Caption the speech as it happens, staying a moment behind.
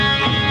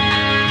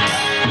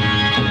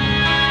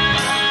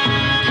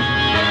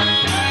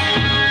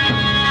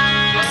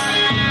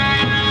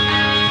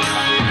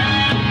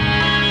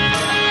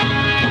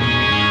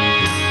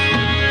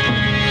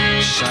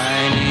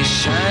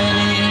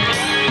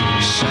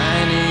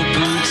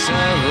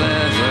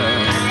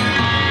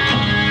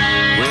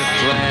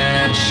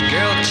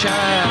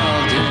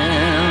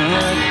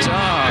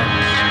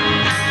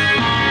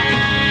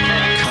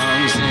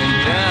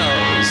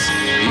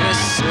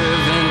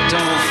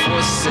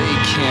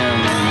him.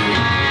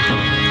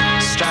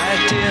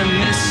 Strike, dear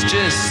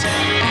mistress,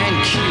 and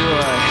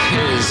cure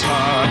his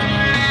heart.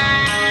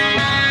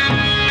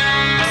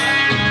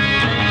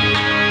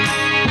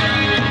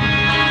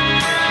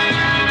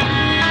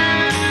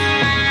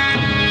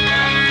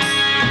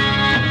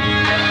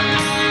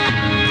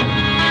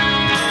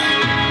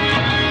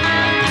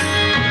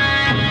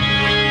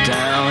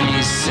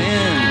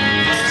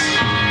 Sins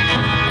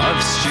of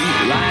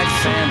streetlight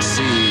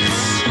fancies,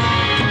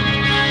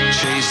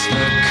 chase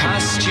the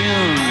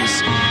costumes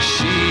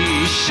she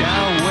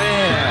shall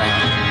wear.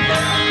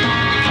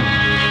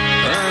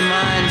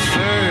 Ermine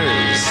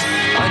furs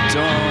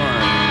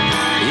adorn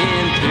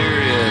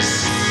imperious.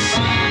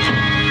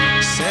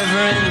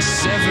 Severin,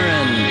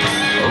 Severin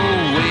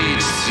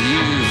awaits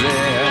you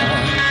there.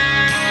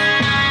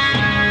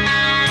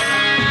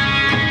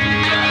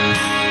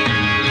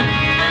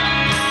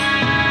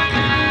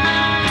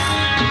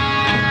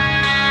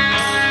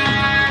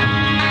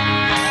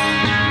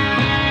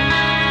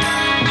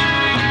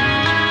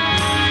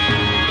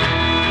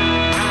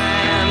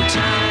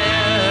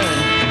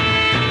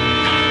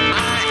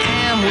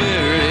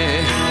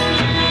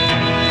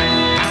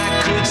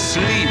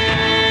 Sleep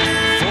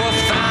for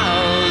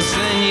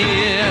 1,000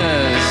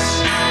 years,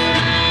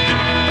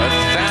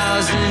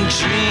 1,000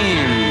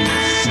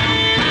 dreams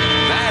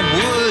that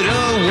would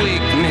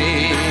awake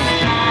me.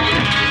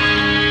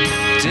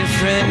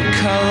 Different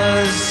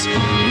colors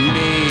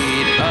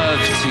made of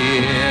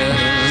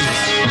tears.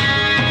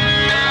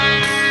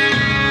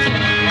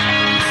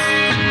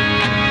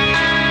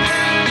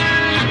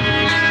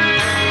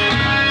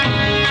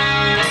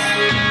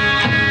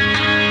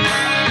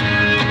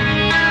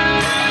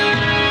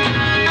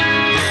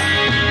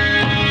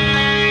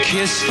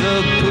 Kiss the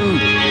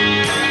boot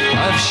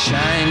of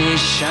shiny,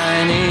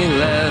 shiny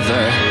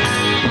leather.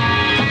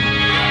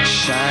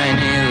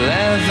 Shiny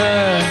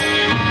leather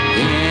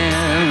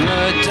in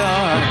the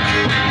dark.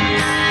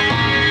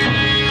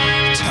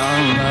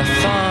 Tongue the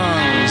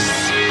thongs,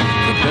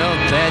 the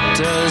belt that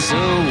does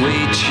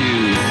await you.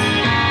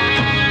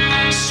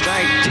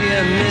 Strike,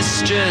 dear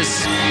mistress,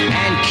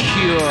 and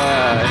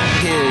cure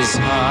his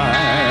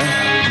heart.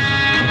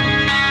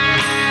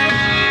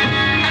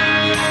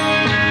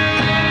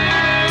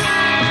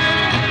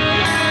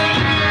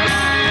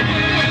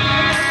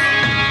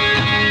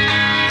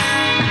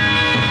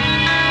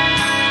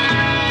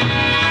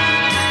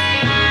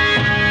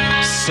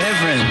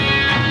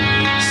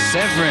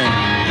 Severin,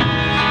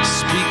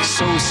 speak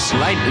so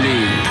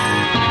slightly.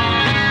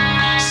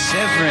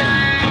 Severin,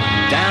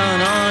 down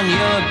on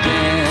your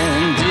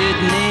bended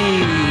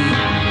knee.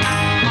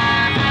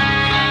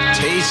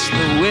 Taste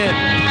the whip,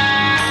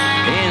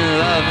 in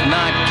love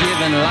not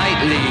given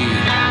lightly.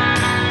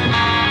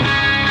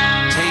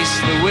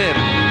 Taste the whip,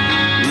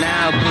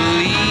 now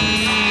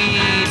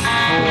bleed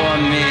for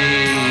me.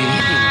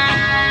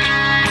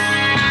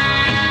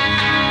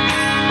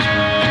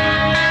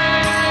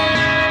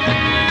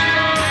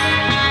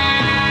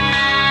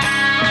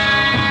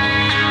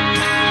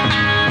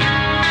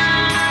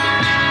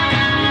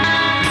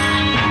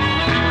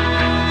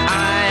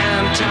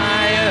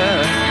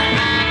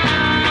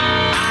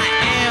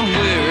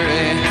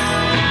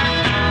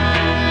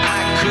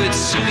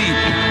 Sleep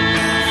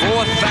for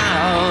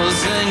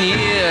 1,000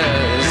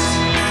 years,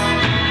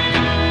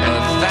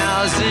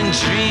 1,000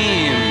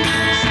 dreams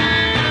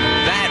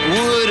that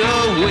would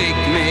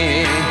awake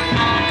me.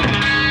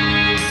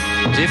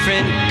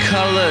 Different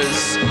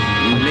colors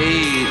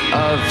made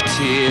of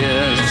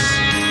tears.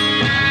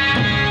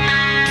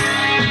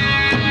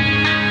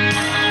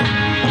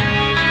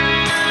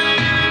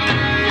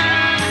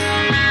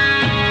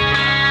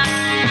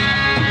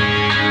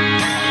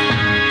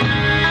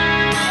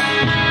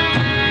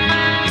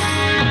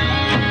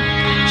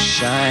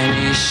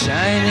 Shiny,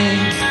 shiny,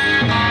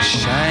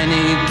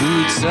 shiny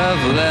boots of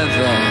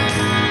leather.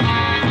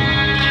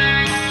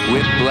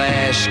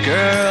 Whiplash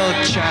girl,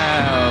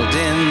 child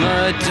in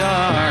the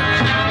dark.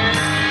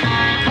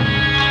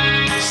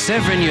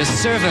 Severin, your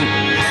servant,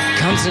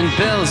 comes and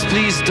bells.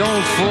 Please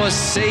don't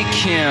forsake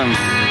him.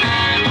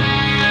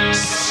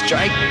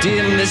 Strike,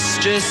 dear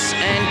mistress,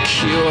 and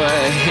cure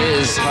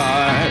his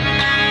heart.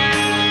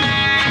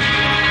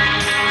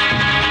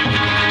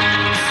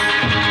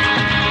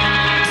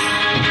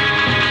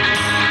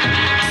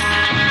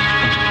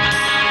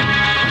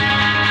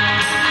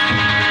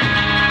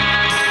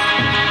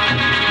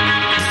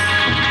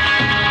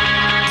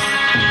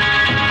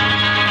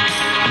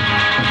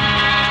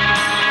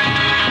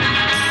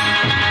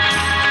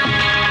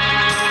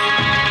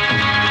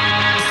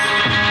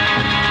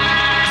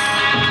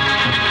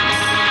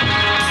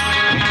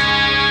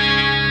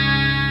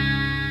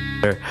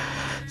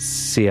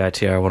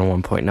 CITR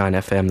 101.9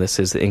 FM. This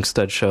is the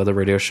Inkstud Show, the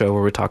radio show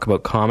where we talk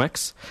about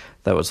comics.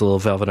 That was a little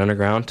Velvet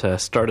Underground to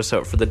start us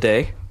out for the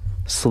day.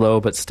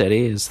 Slow but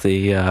steady, as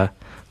the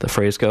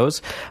phrase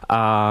goes.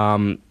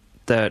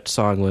 That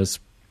song was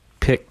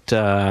picked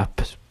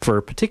for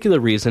a particular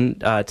reason.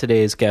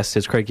 Today's guest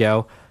is Craig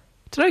Yao.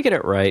 Did I get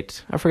it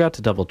right? I forgot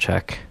to double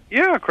check.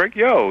 Yeah, Craig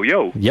Yao.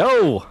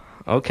 Yo.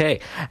 Okay.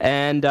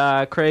 And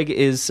Craig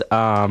is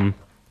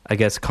I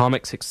guess,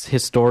 comics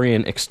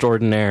historian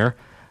extraordinaire.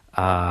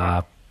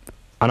 I'm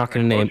not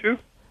going to name... you?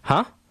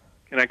 Huh?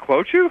 Can I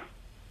quote you?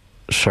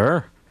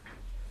 Sure.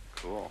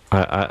 Cool.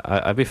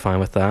 I'd be fine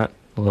with that.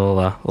 A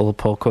little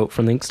pull quote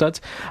from the Ink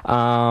Studs.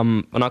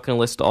 I'm not going to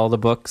list all the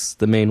books,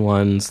 the main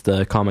ones,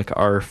 the Comic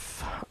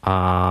ARF,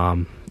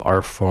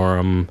 ARF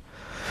Forum,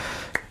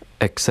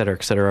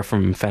 etc.,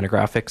 from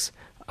Fantagraphics.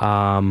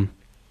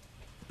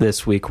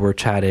 This week we're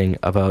chatting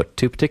about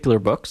two particular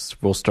books.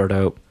 We'll start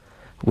out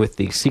with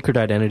The Secret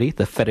Identity,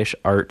 the fetish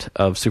art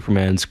of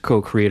Superman's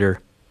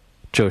co-creator,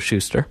 Joe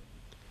Shuster.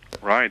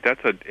 Right,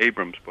 that's an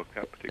Abrams book,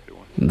 that particular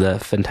one. The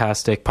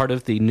fantastic part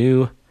of the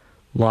new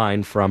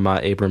line from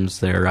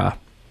Abrams, their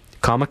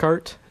comic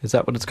art. Is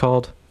that what it's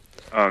called?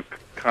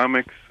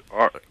 Comics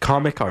art.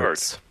 Comic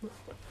arts.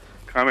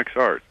 Comics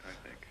art,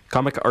 I think.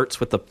 Comic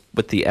arts with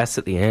the S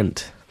at the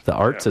end. The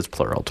arts is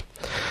plural.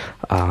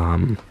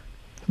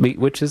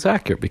 Which is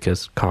accurate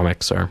because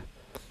comics are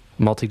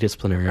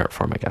multidisciplinary art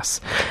form, I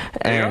guess.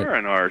 They are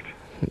an art.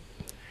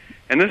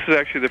 And this is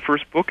actually the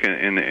first book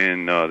in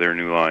their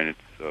new line.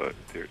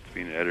 It's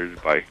being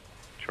edited by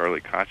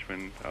Charlie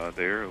Kochman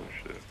there,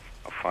 who's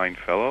a fine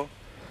fellow.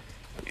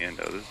 And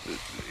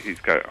he's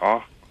got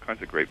all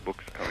kinds of great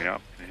books coming out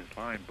in his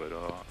line. But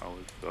I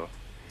was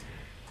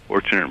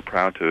fortunate and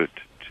proud to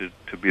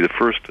be the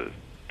first to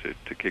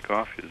kick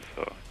off his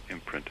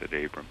imprint at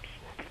Abrams.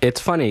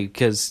 It's funny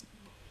because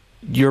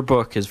your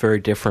book is very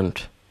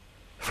different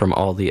from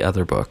all the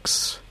other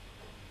books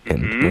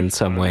in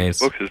some ways.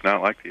 Books is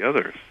not like the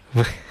others.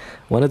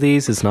 One of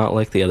these is not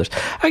like the others.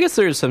 I guess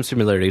there's some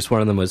similarities.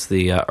 One of them was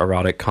the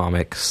erotic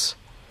comics,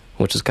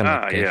 which is kind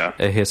of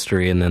a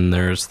history, and then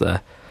there's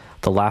the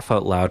Laugh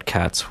Out Loud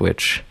cats,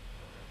 which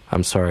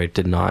I'm sorry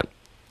did not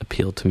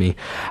appeal to me.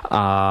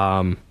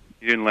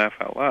 You didn't laugh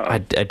out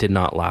loud. I did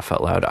not laugh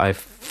out loud. I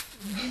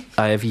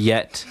have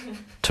yet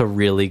to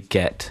really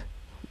get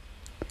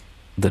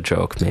the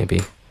joke.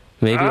 Maybe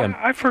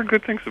I've heard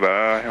good things about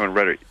it. I haven't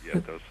read it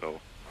yet though. So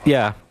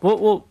yeah,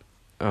 well.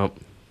 Oh,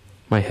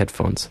 my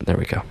headphones. There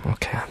we go.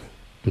 Okay,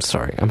 I'm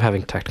sorry. I'm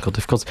having technical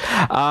difficulties.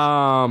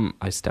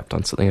 I stepped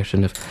on something I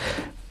shouldn't have.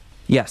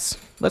 Yes,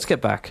 let's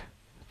get back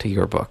to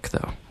your book,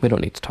 though. We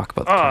don't need to talk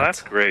about the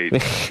cats. That's great.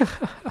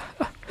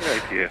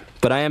 Good idea.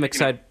 But I am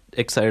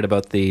excited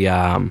about the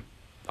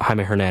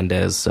Jaime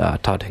Hernandez,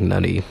 Todd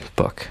Hignuddy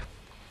book.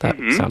 That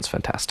sounds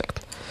fantastic.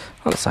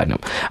 On a side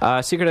note,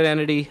 Secret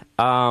Identity.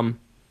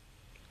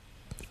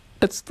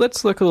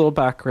 Let's look a little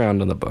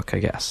background on the book, I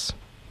guess.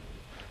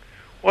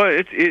 Well,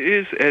 it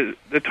is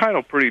the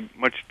title pretty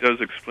much does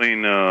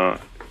explain the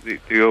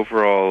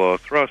overall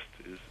thrust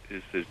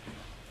is the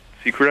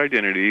Secret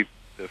Identity,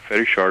 the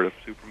fetish art of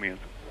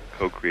Superman's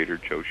co-creator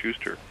Joe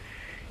Shuster.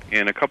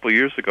 And a couple of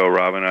years ago,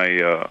 Rob and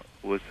I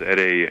was at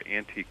a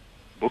antique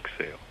book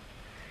sale,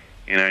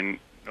 and I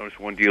noticed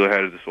one dealer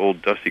had this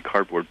old dusty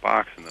cardboard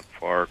box in the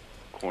far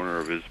corner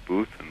of his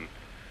booth, and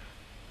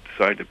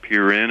decided to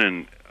peer in,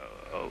 and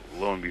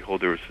lo and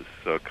behold, there was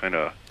this kind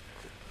of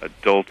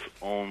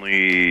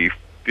adults-only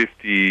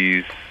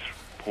 50s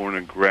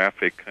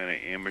pornographic kind of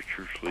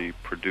amateurishly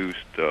produced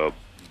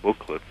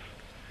booklets,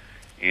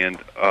 and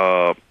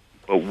but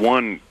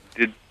one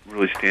did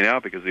really stand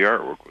out because the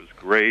artwork was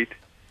great,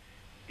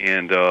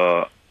 and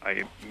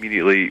I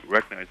immediately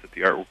recognized that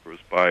the artwork was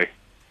by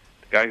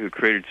the guy who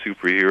created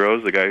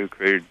superheroes, the guy who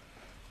created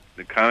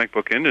the comic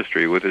book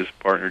industry with his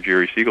partner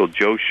Jerry Siegel,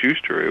 Joe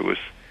Shuster. It was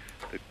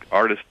the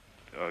artist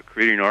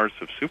creating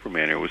artists of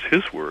Superman. It was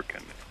his work,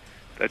 and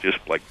that just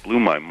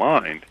blew my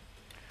mind.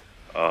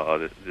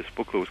 This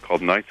booklet was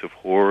called Knights of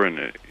Horror, and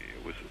it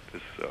was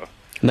this...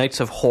 Knights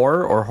of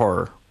Horror or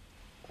Horror?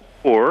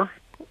 Horror,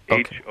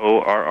 okay.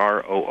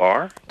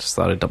 Horror. Just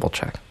thought I'd double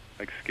check.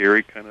 Like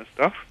scary kind of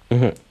stuff.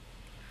 Mm-hmm.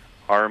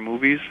 Horror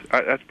movies.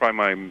 That's probably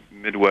my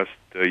Midwest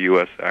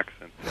U.S.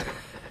 accent.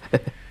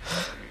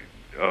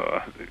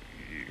 You're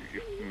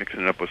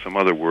mixing it up with some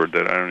other word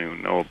that I don't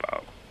even know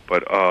about.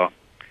 But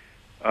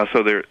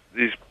so there,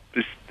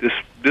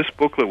 this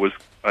booklet was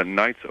a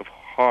Knights of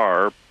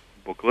Horror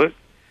booklet,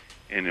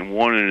 and in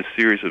one in a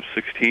series of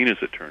 16, as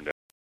it turned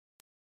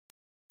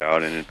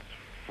out, and it's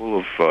full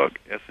of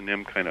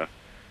S&M kind of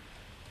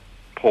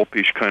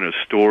pulpish kind of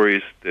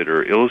stories that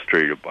are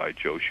illustrated by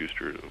Joe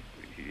Shuster.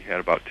 He had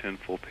about 10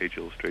 full-page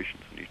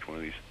illustrations in each one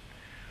of these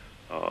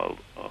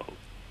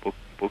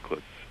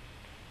booklets,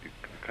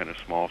 kind of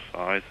small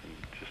size, and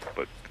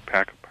but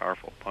pack a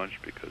powerful punch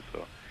because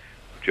of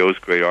Joe's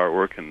great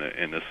artwork and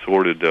the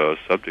sordid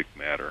subject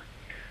matter.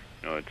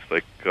 You know, it's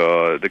like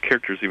the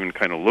characters even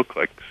kind of look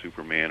like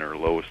Superman or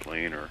Lois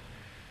Lane or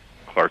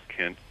Clark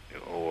Kent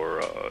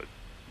or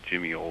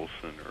Jimmy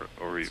Olsen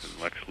or even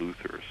Lex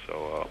Luthor.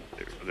 So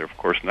they're of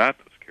course not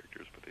those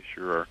characters, but they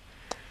sure are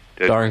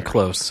dead darn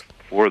close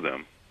for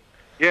them.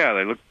 Yeah,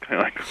 they look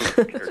kind of like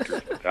those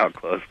characters without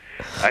clothes.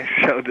 I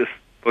showed this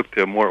book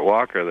to Mort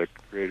Walker, the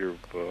creator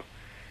of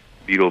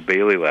Beetle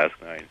Bailey, last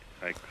night.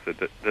 I said,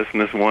 doesn't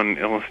this one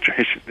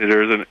illustration,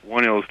 there's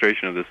one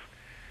illustration of this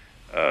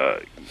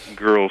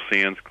girl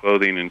sans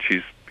clothing, and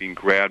she's being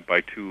grabbed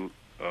by two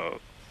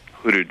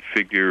hooded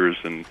figures,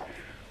 and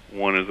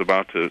one is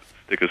about to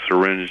stick a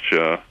syringe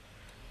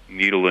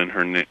needle in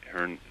her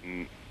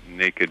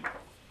naked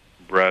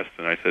breast,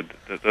 and I said,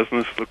 "Doesn't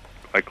this look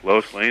like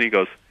Lois Lane?" He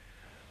goes,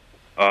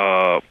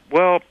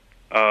 "Well,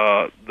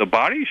 the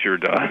body sure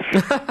does."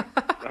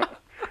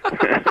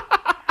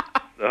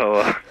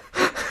 So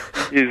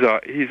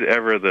he's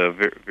ever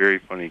the very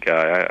funny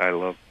guy. I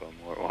love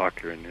Mort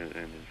Walker and his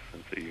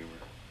sense of humor.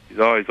 He's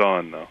always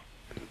on, though.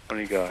 He's a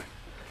funny guy.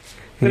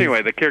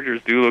 Anyway, the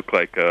characters do look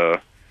like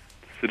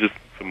citizens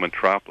of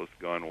Metropolis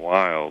gone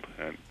wild,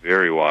 and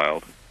very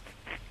wild.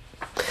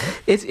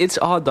 It's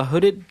odd. The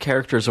hooded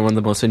characters are one of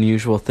the most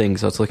unusual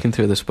things. I was looking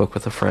through this book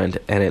with a friend,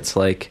 and it's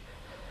like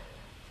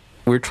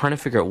we're trying to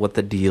figure out what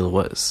the deal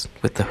was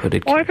with the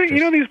hooded characters. Well,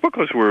 I think, these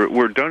booklets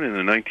were done in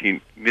the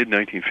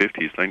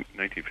mid-1950s,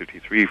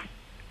 1953,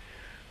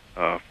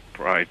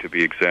 probably to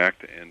be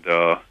exact, and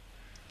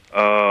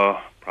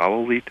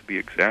probably to be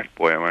exact.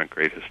 Boy, I'm not a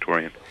great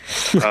historian.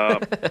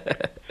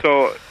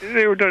 So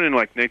they were done in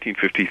like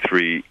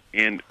 1953,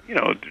 and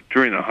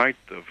during the height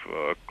of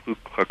Ku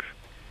Klux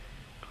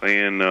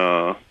Klan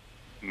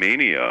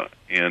mania,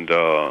 and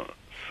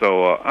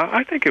so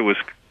I think it was.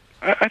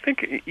 I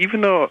think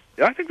even though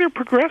I think they're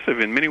progressive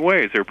in many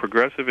ways, they're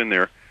progressive in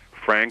their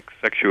frank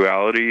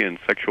sexuality and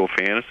sexual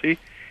fantasy,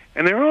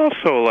 and they're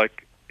also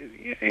like,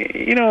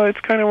 it's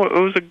kind of,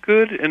 it was a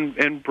good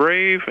and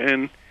brave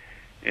and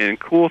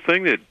cool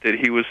thing that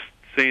he was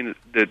saying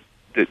that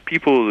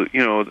people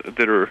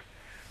that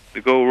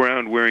go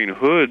around wearing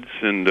hoods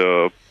and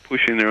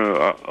pushing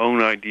their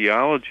own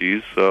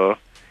ideologies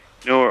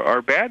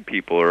are bad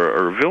people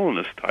or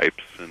villainous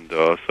types, and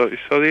so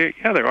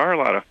there are a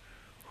lot of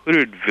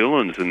hooded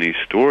villains in these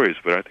stories,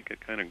 but I think it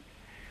kind of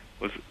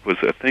was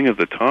a thing of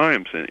the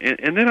times,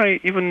 and then I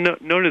even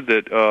noted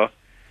that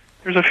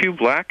there's a few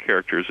black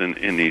characters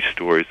in these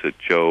stories that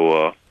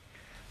Joe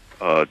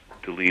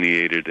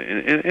delineated,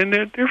 and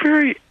they're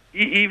very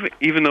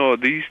even though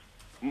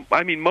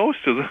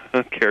most of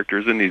the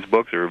characters in these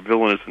books are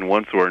villainous in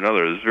one sort or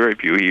another. There's very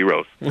few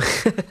heroes,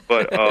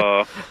 but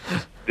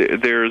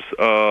there's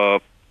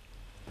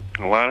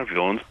a lot of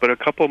villains, but a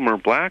couple of them are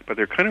black, but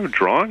they're kind of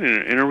drawn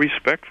in a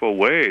respectful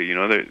way.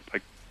 They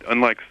like,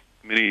 unlike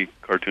many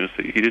cartoonists,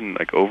 he didn't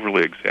like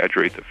overly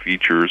exaggerate the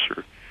features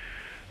or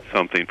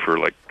something for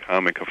like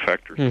comic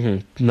effect or something.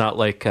 Mm-hmm. Not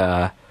like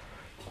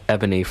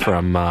Ebony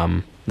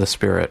from The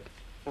Spirit.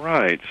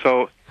 Right.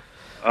 So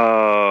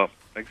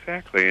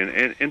exactly,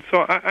 and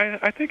so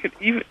I think it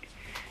even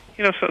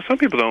so some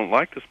people don't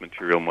like this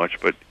material much,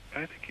 but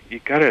I think you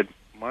got to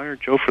admire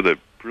Joe for the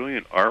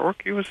brilliant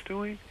artwork he was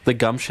doing. The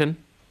gumption.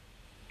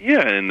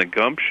 Yeah, and the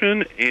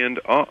gumption, and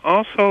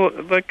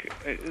also, like,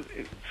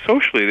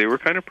 socially, they were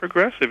kind of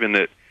progressive in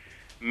that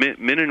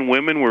men and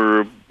women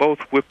were both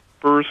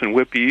whippers and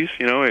whippies.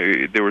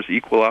 There was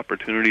equal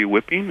opportunity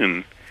whipping,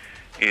 and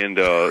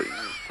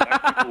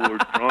black people were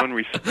drawn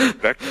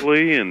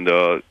respectfully, and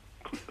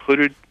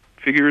hooded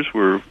figures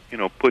were,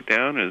 put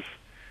down as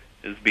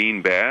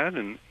being bad,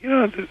 and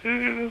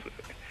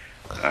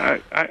I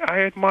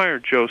admire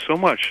Joe so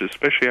much,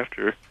 especially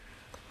after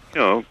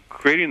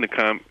creating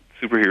the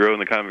superhero in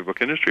the comic book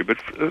industry, but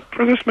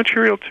for this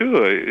material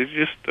too. It's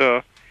just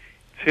it's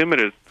him at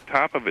the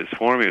top of his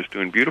form. He was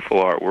doing beautiful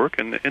artwork,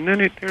 and then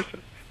there's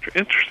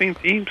interesting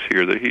themes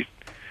here that he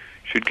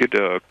should get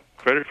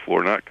credit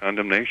for, not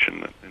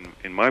condemnation.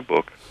 In my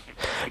book,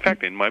 in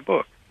fact, in my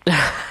book.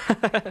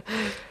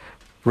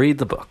 Read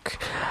the book.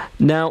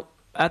 Now,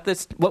 at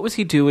this, what was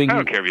he doing? I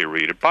don't care if you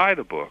read it. Buy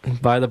the book.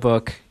 Buy the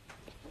book.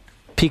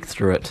 Peek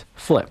through it.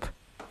 Flip.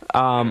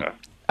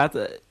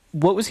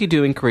 What was he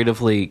doing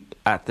creatively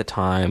at the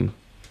time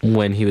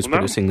when he was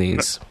producing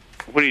these?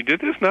 When he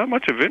did this, not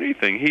much of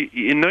anything.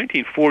 In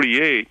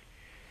 1948,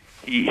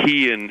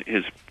 he and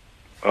his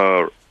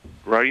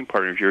writing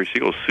partner Jerry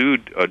Siegel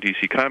sued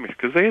DC Comics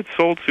because they had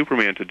sold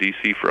Superman to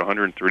DC for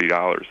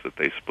 $130 that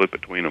they split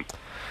between them.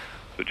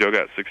 So Joe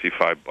got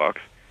 $65.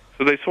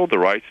 So they sold the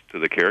rights to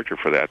the character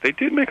for that. They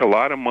did make a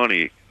lot of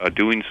money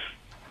doing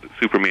the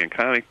Superman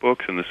comic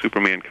books and the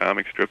Superman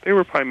comic strip. They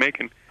were probably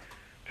making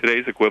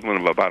today's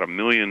equivalent of about $1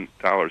 million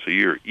a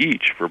year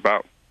each for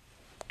about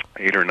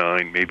 8 or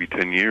 9, maybe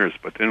 10 years.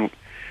 But then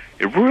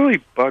it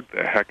really bugged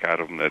the heck out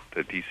of them that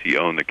DC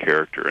owned the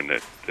character, and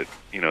that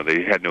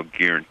they had no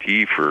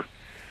guarantee for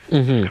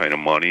kind of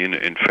money. And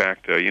in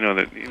fact, the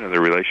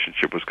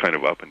relationship was kind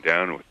of up and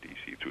down with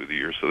DC through the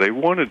years. So they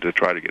wanted to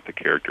try to get the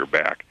character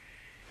back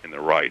and the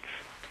rights.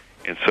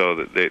 And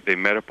so they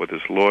met up with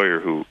this lawyer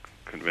who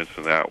convinced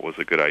them that was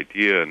a good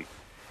idea, and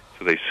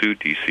so they sued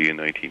DC in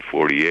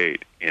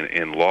 1948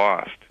 and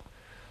lost.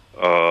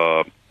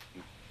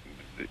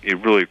 It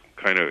really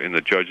kind of, in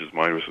the judge's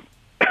mind, was an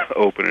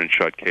open and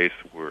shut case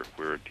where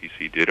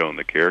DC did own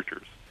the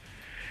characters.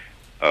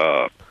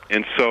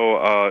 And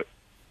so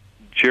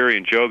Jerry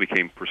and Joe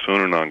became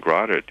persona non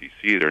grata at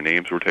DC. Their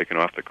names were taken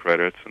off the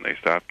credits, and they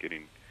stopped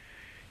getting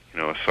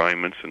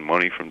assignments and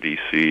money from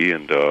DC.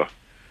 And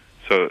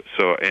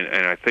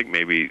and I think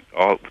maybe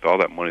with all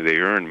that money they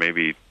earned,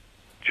 maybe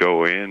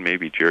Joe and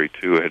maybe Jerry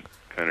too had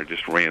kind of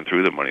just ran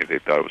through the money. They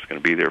thought it was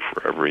going to be there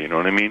forever. You know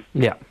what I mean?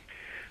 Yeah.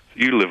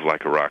 You live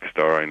like a rock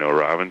star, I know,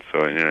 Robin.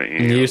 So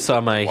you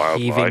saw my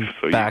heaving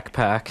so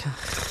backpack.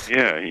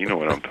 Yeah, you know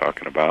what I'm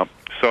talking about.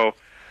 So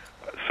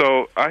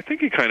I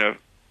think he kind of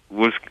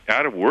was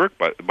out of work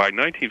by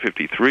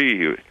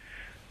 1953.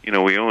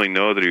 We only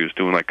know that he was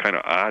doing like kind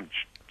of odd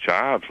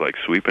jobs, like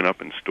sweeping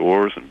up in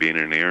stores and being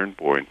an errand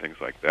boy and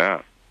things like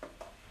that.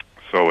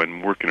 So,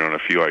 and working on a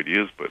few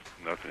ideas, but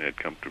nothing had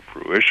come to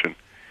fruition.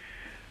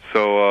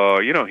 So,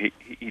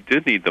 he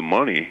did need the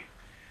money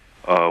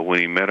when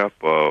he met up,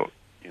 with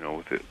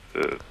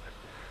the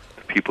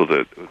people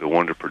that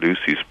wanted to produce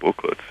these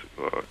booklets.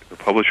 The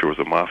publisher was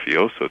a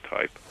mafioso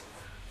type.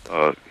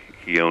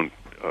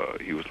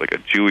 He was like a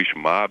Jewish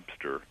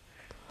mobster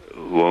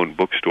who owned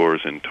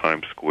bookstores in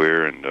Times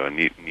Square and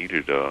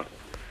needed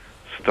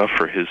stuff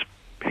for his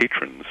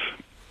patrons,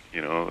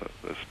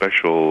 the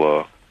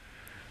special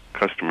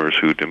customers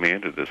who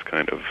demanded this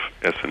kind of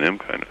S&M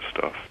kind of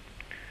stuff.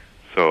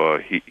 So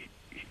he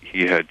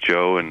had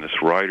Joe and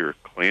this writer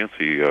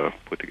Clancy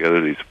put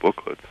together these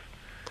booklets,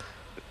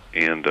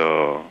 and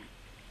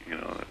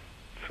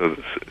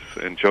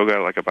and Joe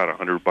got like about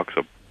 $100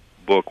 a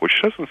book,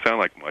 which doesn't sound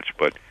like much,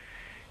 but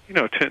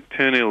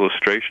 10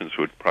 illustrations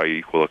would probably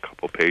equal a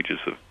couple pages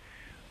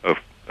of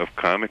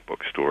comic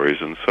book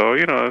stories, and so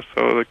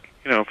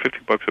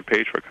 $50 a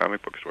page for a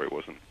comic book story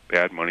wasn't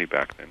bad money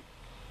back then.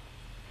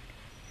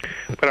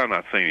 But I'm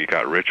not saying he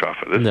got rich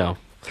off of this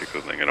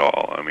particular thing at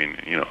all. I mean,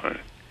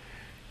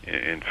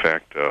 in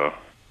fact,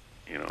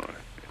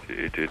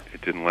 it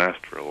didn't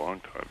last for a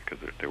long time because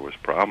there was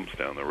problems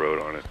down the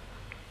road on it.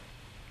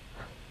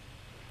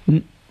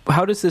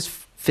 How does this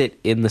fit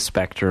in the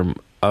spectrum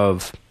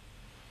of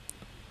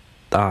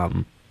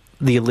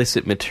the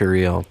illicit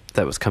material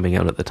that was coming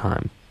out at the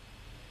time?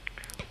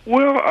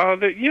 Well,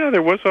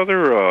 there was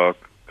other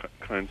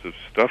kinds of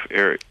stuff.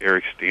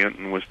 Eric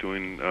Stanton was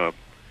doing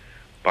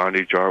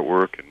bondage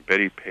artwork, and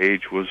Betty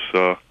Page was,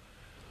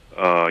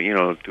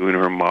 doing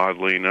her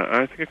modeling.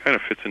 I think it kind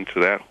of fits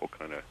into that whole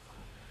kind of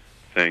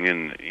thing.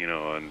 And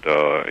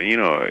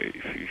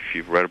if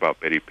you've read about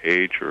Betty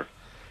Page or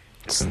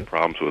some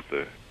problems with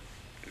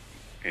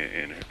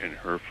and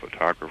her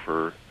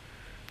photographer,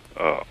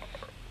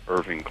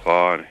 Irving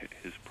Klaw, and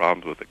his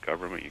problems with the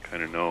government, you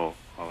kind of know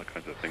all the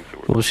kinds of things that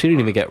were. Well, she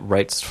didn't even get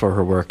rights for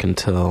her work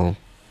until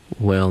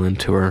well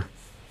into her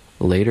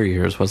later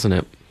years, wasn't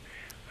it?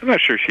 I'm not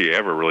sure she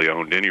ever really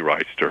owned any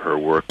rights to her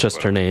work.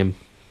 Just her name.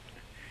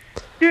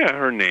 Yeah,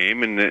 her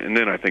name, and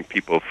then I think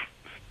people,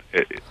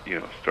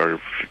 started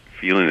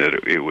feeling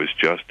that it was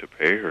just to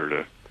pay her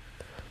to.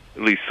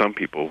 At least some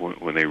people,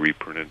 when they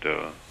reprinted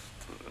her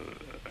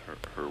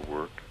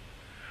work.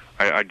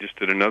 I just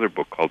did another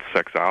book called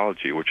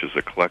Sexology, which is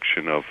a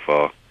collection of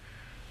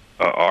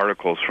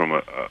articles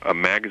from a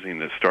magazine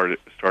that started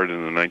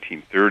in the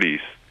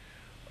 1930s,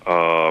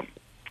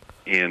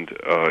 and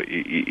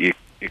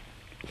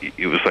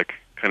it was like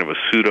kind of a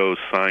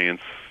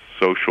pseudo-science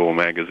social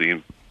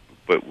magazine,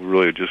 but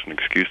really just an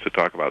excuse to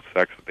talk about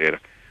sex. They had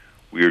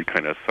weird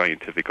kind of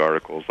scientific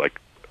articles like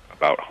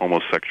about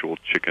homosexual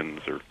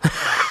chickens or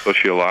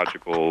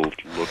sociological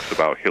looks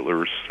about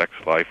Hitler's sex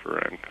life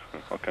or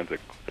all kinds of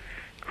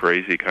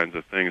crazy kinds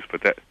of things.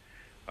 But that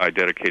I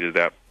dedicated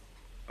that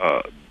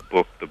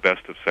book, The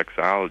Best of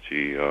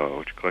Sexology,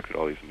 which collected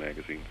all these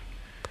magazines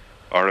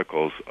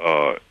articles,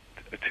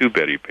 to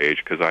Betty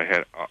Page, because I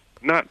had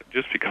not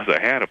just because I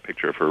had a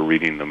picture of her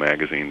reading the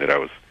magazine that I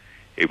was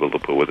able to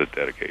put with a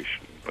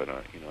dedication, but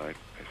I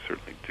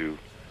certainly do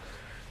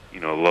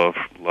love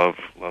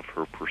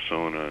her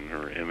persona and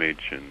her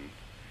image, and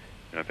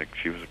I think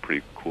she was a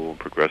pretty cool and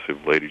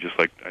progressive lady, just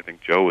like I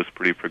think Joe was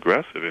pretty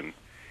progressive in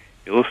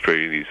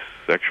illustrating these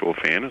sexual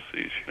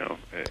fantasies,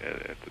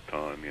 at the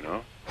time,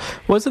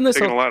 Wasn't this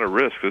taking a lot of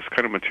risks? This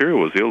kind of material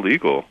was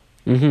illegal.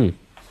 Mm-hmm.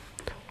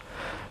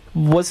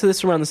 Was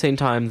this around the same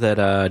time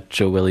that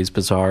Joe Willie's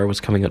Bazaar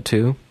was coming out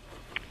too?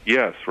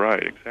 Yes,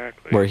 right,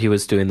 exactly. Where he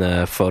was doing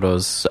the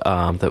photos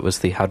that was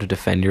the how to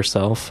defend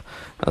yourself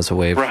as a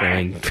way of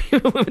showing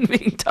women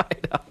being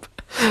tied up.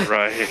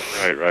 Right.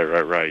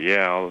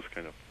 Yeah, all those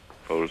kind of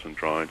photos and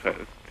drawings. I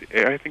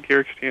think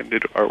Eric Stanton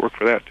did artwork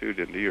for that too,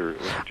 didn't he? Or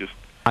was it just...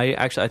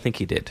 I think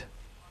he did.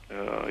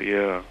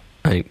 Yeah.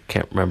 I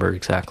can't remember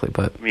exactly,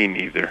 but... Me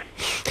neither.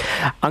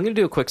 I'm going to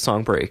do a quick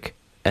song break,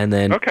 and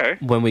then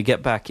when we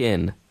get back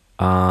in,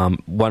 why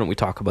don't we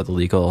talk about the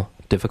legal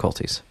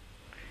difficulties?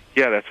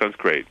 Yeah, that sounds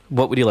great.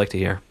 What would you like to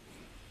hear?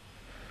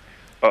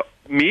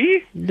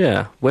 Me?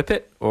 Yeah, Whip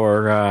It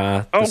or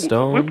The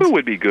Stones? Whip It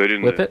would be good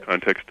in the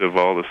context of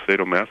all the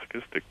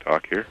sadomasochistic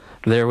talk here.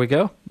 There we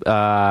go.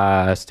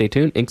 Stay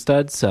tuned.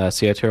 Inkstuds,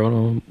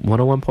 CITR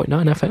 101.9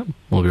 FM.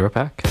 We'll be right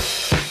back.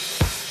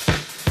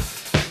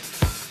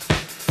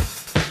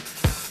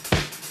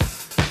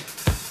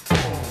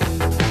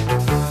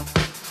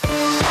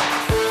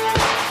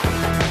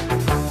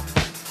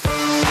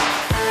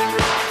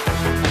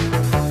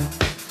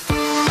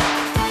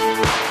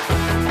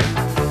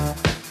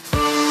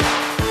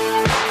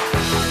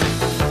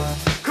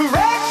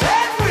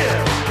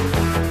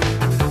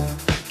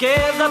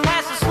 Give the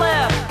pass a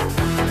slip.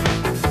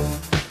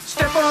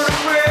 Step on a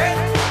brick.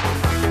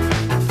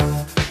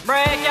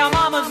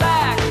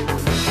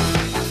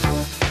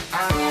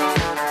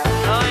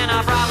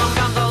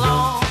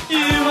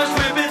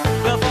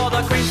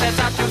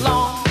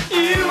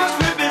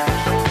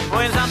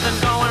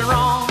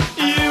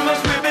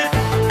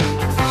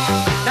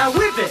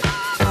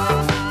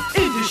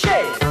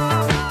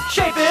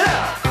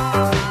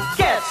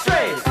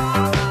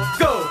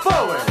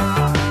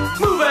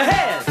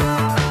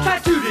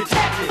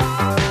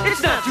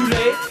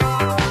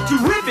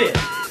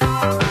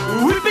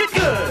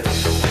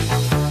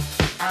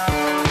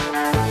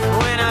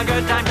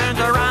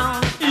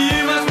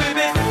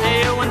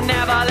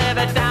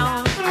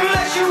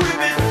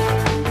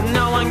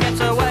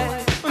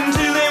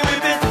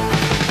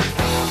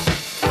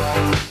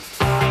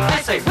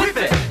 say whip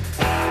it.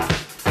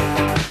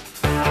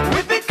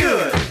 Whip it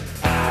good.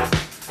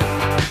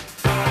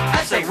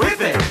 I say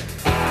whip it.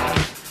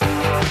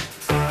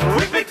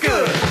 Whip it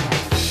good.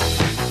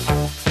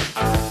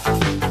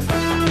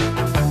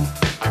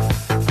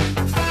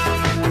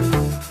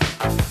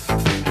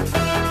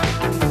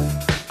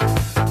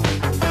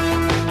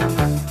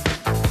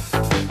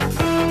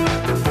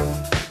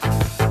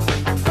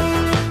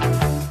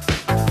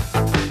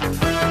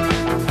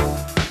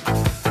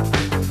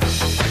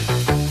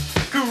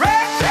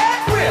 Correct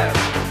that whip.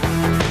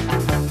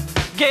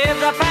 Give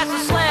the pass a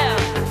slap.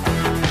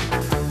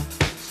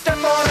 Step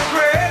on a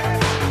brick.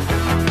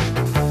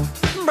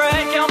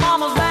 Break your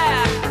mama's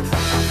back.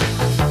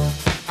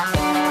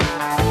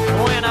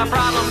 When a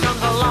problem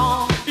comes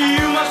along, you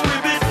must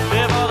whip it.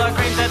 Before the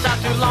cream sets out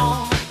too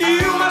long,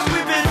 you must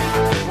whip it.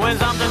 When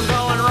something's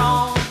going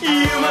wrong,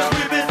 you must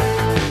whip it.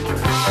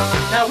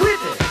 Now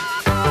whip it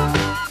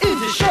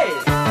into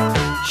shape.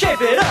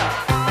 Shape it up.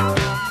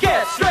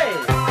 Get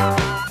straight.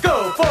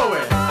 Go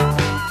forward.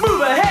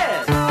 Move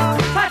ahead.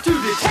 Try to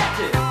detect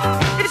it.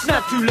 It's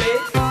not too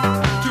late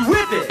to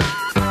whip it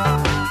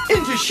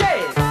into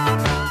shape.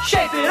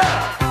 Shape it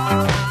up.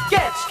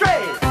 Get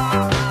straight.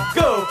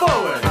 Go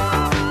forward.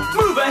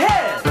 Move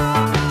ahead.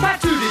 Try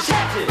to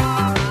detect it.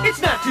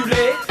 It's not too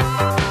late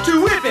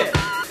to whip it.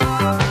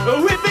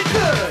 Whip it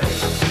good.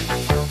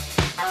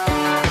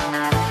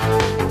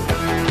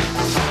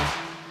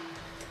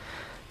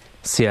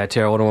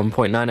 CITR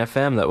 101.9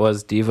 FM. That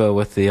was Devo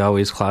with the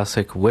always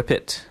classic Whip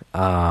It.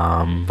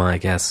 My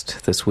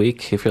guest this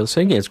week, if you're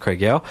listening, is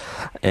Craig Yao,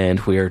 and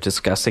we are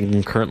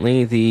discussing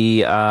currently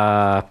the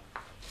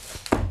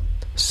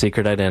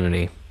secret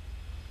identity,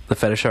 the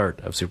fetish art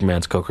of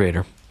Superman's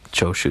co-creator,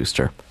 Joe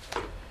Shuster.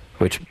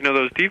 Which, You know,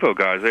 those Devo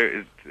guys,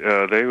 they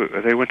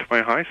went to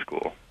my high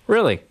school.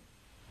 really,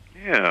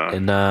 Yeah,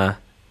 in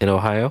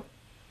Ohio?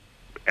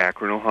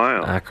 Akron,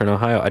 Ohio. Akron,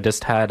 Ohio. I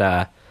just had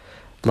a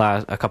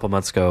couple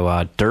months ago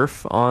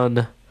Durf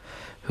on,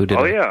 who did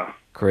Oh, a yeah.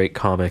 great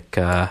comic.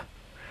 Yeah,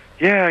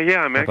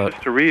 I'm anxious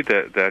to read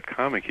that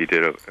comic he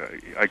did.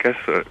 I guess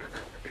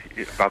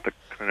about the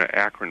kind of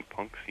Akron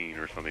punk scene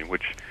or something,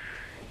 which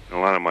a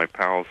lot of my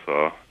pals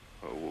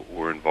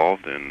were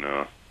involved in.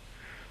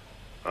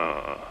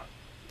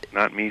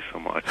 Not me so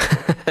much.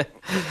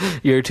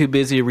 You're too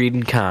busy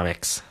reading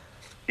comics.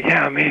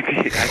 Yeah, maybe.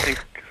 I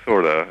think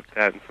sort of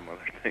that and some other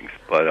things.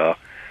 But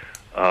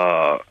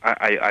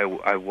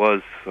I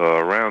was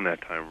around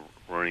that time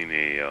running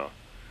a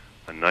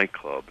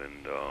nightclub,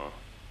 and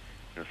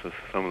so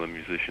some of the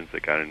musicians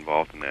that got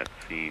involved in that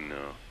scene,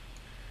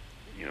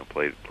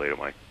 played at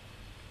my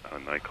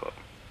nightclub.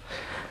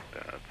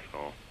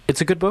 So,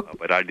 It's a good book.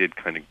 but I did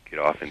kind of get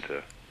off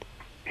into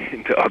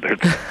other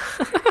things,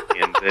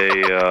 and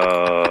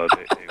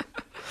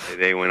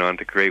they went on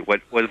to create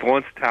what was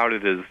once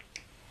touted as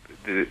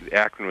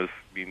Akron was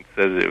being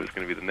said that it was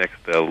going to be the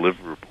next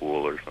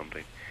Liverpool or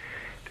something.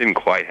 Didn't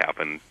quite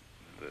happen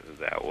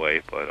that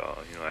way, but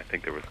I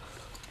think there was,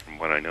 from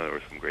what I know, there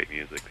was some great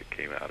music that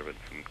came out of it.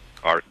 Some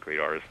great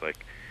artists like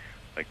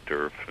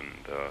Durf,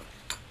 and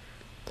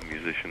a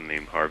musician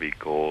named Harvey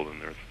Gold, and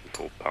there's this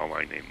old pal of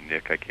mine named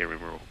Nick. I can't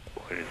remember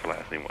what his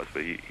last name was,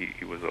 but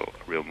he was a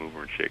real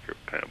mover and shaker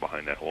kind of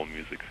behind that whole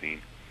music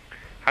scene.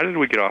 How did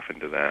we get off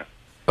into that?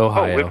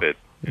 Ohio. Oh, Whip It.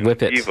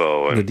 Whip It.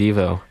 Devo. The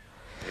Devo.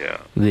 Yeah.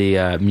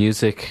 The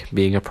music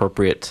being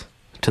appropriate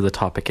to the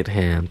topic at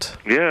hand.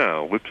 Yeah,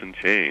 Whips and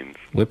Chains.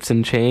 Whips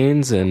and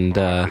Chains and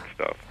Good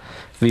stuff.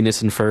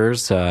 Venus and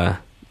Furs,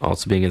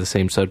 also being the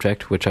same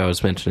subject, which I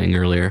was mentioning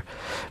earlier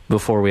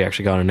before we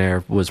actually got on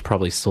air, was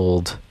probably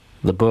sold.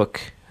 The book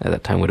at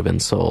that time would have been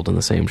sold in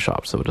the same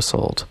shops that would have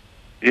sold.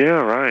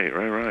 Yeah,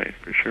 right,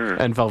 for sure.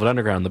 And Velvet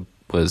Underground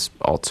was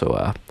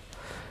also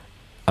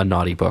a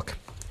naughty book.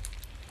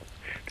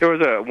 There was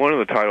one of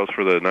the titles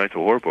for the Nights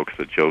of Horror books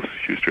that Joe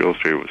Shuster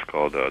illustrated was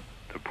called The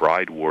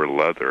Bride Wore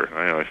Leather.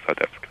 I always thought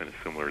that was kind of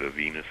similar to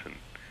Venus and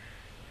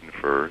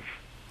Furs.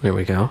 There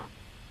we go.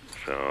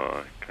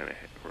 So it kind of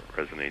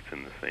resonates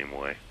in the same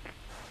way.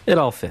 It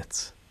all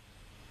fits.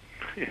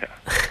 Yeah.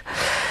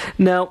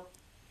 Now,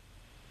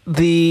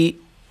 the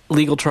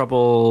legal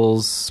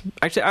troubles...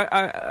 Actually,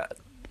 I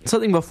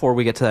something before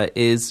we get to that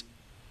is,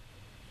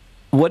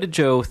 what did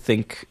Joe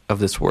think of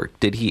this work?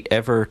 Did he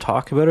ever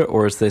talk about it,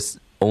 or is this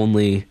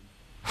only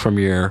from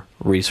your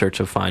research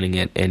of finding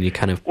it and you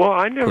kind of... Well,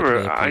 I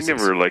never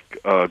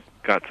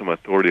got some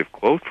authoritative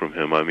quote from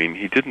him. I mean,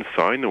 he didn't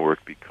sign the work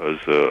because,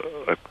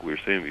 like we were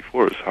saying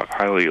before, it's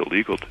highly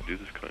illegal to do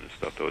this kind of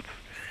stuff, though it's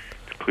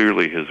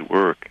clearly his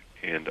work.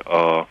 And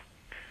at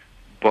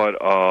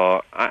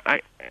the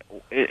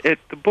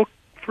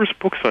first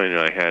book signing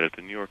I had at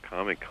the New York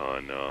Comic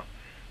Con,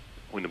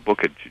 when the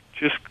book had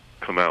just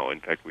come out.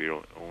 In fact, we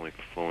had only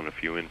flown a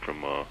few in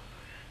from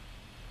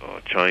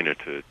China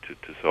to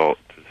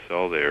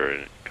sell there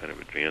in kind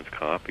of advanced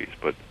copies.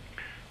 But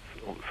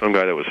some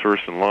guy that was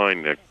first in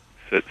line that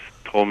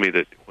told me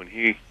that when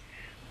he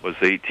was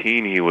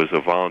 18, he was a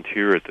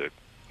volunteer at the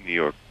New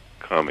York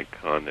Comic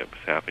Con that was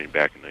happening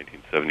back in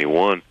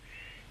 1971,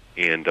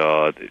 and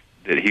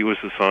that he was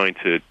assigned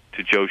to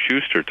Joe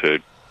Shuster to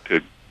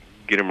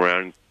get him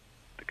around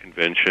the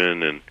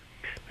convention and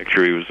make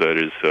sure he was at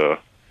his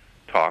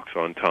talks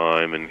on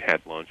time and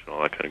had lunch and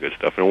all that kind of good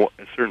stuff. And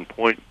at a certain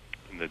point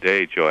in the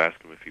day, Joe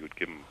asked him if he would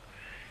give him,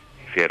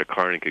 if he had a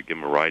car and he could give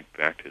him a ride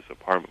back to his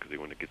apartment because he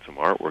wanted to get some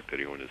artwork that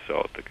he wanted to sell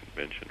at the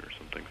convention or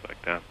some things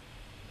like that.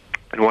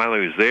 And while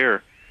he was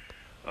there,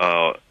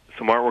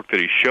 some artwork that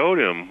he showed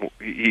him,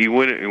 he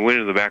went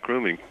into the back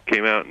room and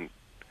came out and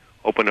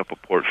opened up a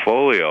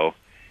portfolio,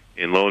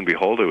 and lo and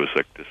behold, it was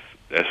like this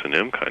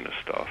S&M kind of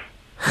stuff.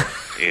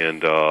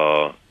 And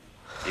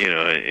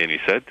and he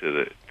said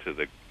to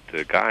the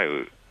guy,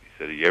 he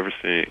said, "Have you ever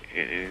seen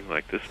anything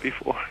like this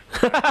before?"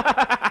 He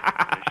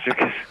shook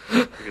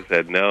his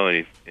head no,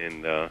 and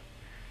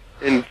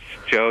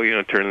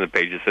Joe, turned the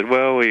page and said,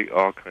 "Well, we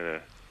all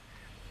kind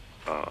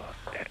of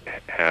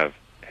have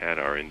had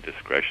our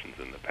indiscretions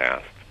in the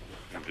past."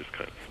 And just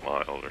kind of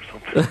smiled or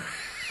something.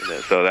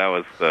 So that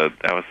was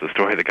the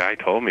story the guy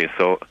told me.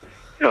 So,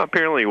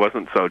 apparently he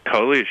wasn't so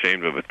totally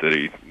ashamed of it that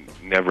he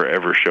never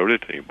ever showed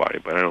it to anybody.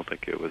 But I don't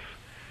think it was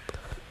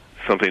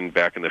something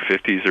back in the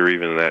 50s or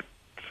even that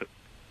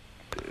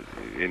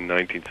in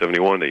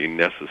 1971 that you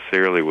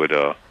necessarily would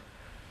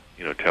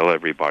tell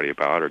everybody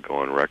about or go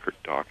on record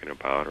talking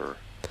about or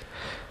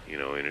in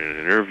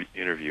an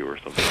interview or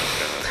something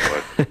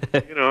like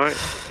that.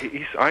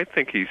 But I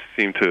think he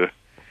seemed to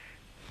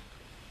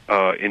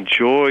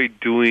enjoy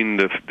doing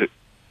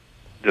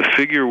the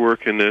figure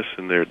work in this,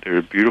 and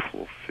they're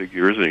beautiful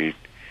figures, and he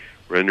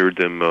rendered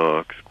them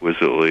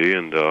exquisitely.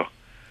 And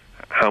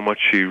how much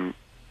he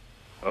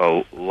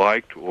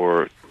liked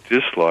or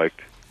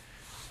disliked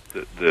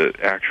the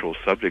actual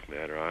subject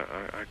matter,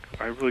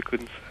 I really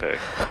couldn't say.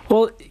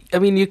 Well, I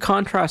mean, you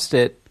contrast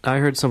it. I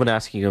heard someone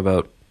asking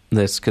about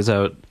this because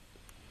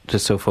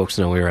just so folks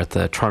know, we were at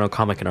the Toronto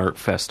Comic and Art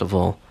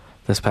Festival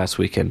this past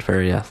weekend.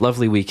 Very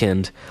lovely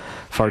weekend.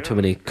 Far too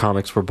many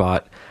comics were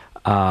bought.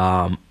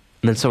 And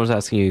then someone's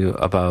asking you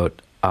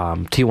about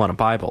Tijuana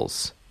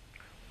Bibles,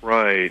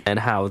 right? And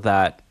how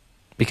that,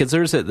 because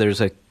there's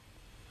a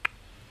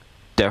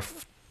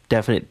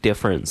definite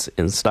difference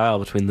in style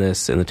between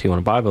this and the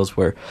Tijuana Bibles,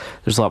 where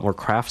there's a lot more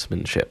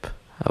craftsmanship,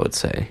 I would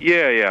say.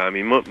 Yeah. I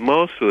mean,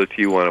 most of the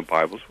Tijuana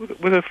Bibles,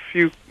 with a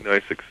few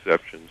nice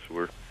exceptions,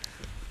 were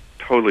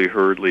totally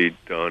hurriedly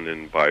done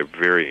and by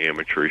very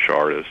amateurish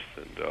artists,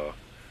 and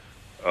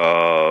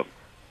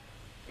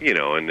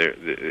and they're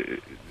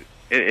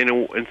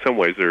in some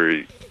ways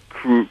they're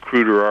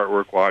cruder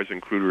artwork wise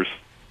and cruder.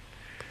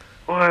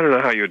 Well, I don't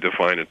know how you would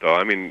define it though.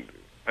 I mean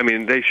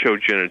they show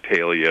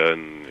genitalia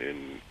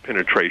and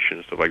penetration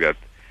and stuff like that.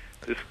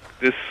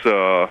 This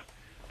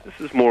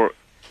is more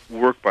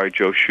work by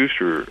Joe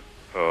Shuster,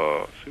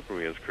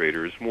 Superman's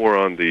creator. Is more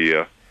on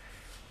the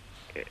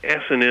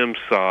S&M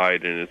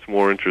side, and it's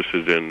more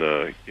interested in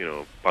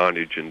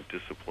bondage and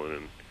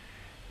discipline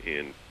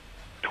and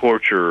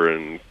torture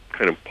and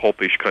kind of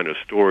pulpish kind of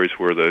stories,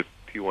 where the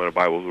Tijuana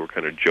Bibles were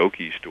kind of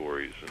jokey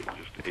stories and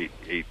just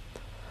eight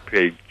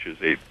pages,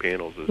 8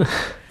 panels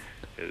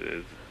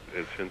is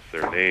hence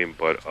their name.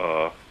 But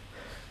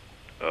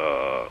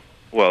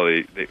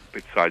they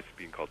besides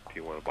being called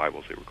Tijuana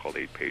Bibles, they were called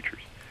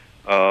 8-pagers.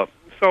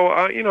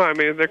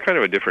 They're kind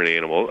of a different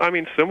animal. I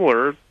mean,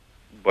 similar,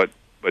 but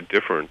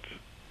different.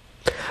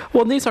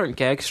 Well, these aren't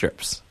gag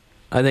strips.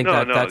 I think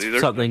that's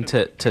something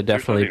to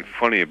definitely... There's something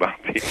funny about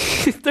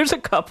these. There's a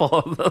couple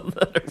of them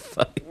that are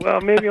funny.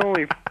 Well, maybe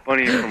only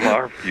funny from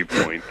our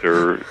viewpoint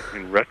or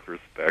in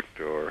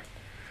retrospect, or...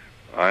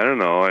 I don't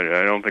know.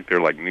 I don't think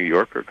they're like New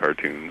Yorker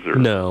cartoons or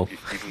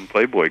even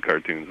Playboy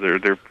cartoons.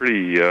 They're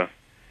pretty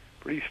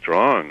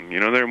strong.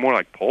 They're more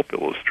like pulp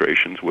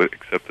illustrations,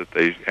 except that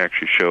they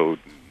actually showed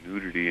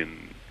nudity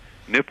and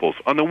nipples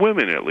on the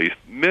women, at least.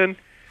 Men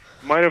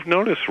might have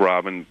noticed,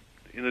 Robin,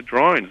 in the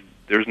drawings,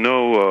 there's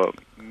no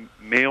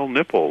male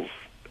nipples.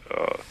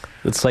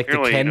 It's like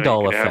the Ken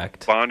doll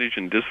effect. Have bondage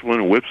and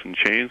discipline, whips and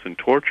chains and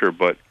torture,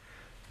 but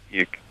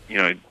you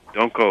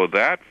don't go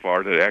that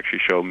far to actually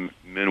show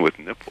men with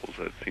nipples.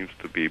 That seems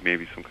to be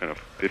maybe some kind of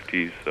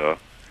 50s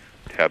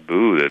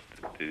taboo that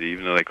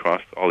even though they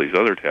crossed all these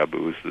other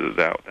taboos,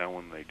 that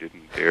one they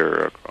didn't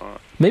dare cross.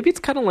 Maybe it's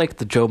kind of like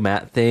the Joe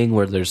Matt thing,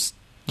 where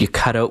you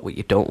cut out what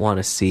you don't want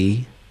to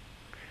see.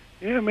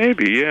 Yeah,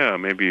 maybe. Yeah,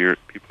 maybe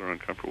people are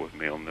uncomfortable with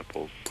male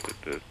nipples. But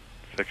the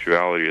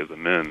sexuality of the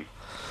men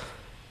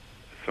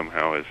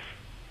somehow is,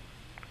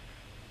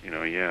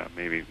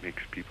 maybe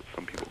makes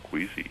some people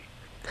queasy.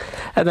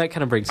 And that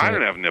kind of brings. I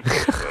don't have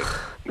nipples,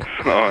 but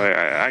so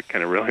I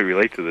kind of really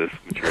relate to this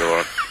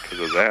material because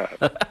of that.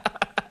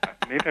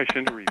 Maybe I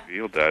shouldn't have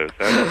revealed that. Is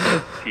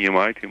that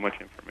TMI? Too much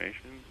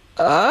information?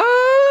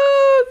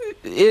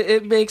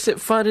 It makes it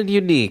fun and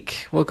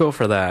unique. We'll go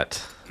for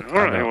that. All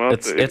right. Well,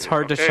 it's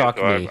hard to shock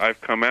me.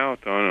 I've come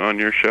out on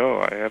your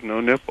show. I have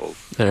no nipples.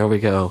 There we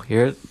go.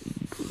 Here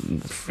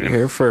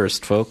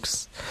first,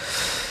 folks.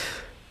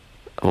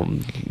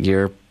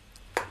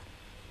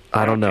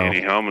 I don't know.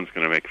 Danny Hellman's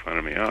going to make fun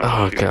of me.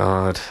 Oh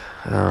God!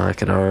 I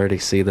can already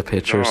see the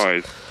pictures.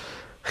 Oh,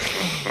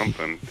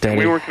 something. Danny.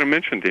 We weren't going to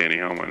mention Danny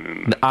Hellman.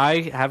 And,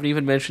 I haven't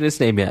even mentioned his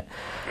name yet.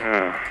 all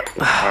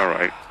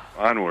right.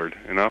 Onward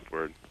and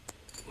upward.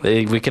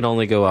 We can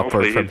only go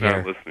upward Hopefully from he's here.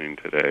 not listening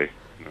today.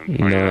 And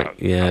find Not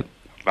out yet.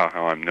 about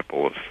how I'm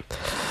nippleless.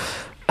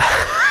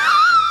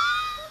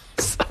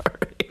 Sorry.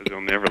 Because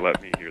he'll never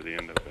let me hear the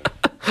end of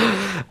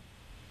it.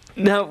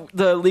 Now,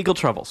 the legal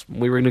troubles.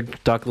 We were going to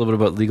talk a little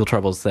bit about legal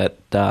troubles that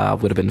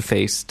would have been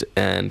faced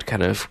and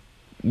kind of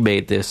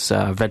made this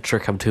venture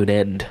come to an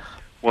end.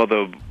 Well,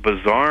 the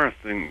bizarre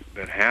thing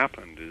that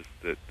happened is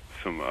that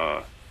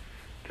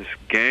this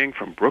gang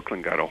from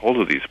Brooklyn got a hold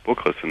of these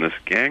booklets, and this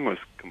gang was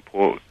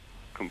composed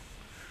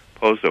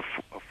of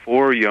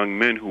 4 young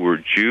men who were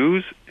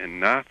Jews and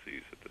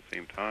Nazis at the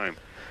same time.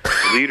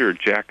 The leader,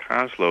 Jack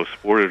Kozlow,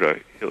 sported a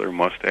Hitler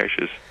mustache,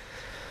 as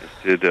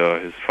did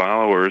his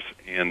followers,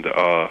 and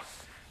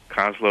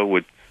Kozlow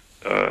would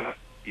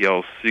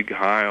yell Sieg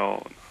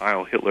Heil and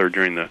Heil Hitler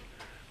during the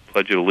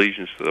Pledge of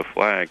Allegiance to the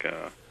flag,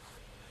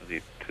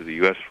 to the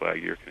U.S.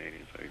 flag. You're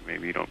Canadian, so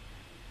maybe you don't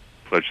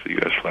pledge the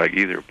U.S. flag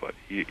either, but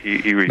he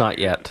Not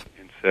yet.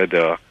 And said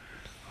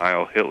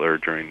Heil Hitler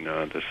during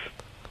this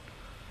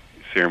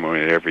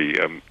ceremony that every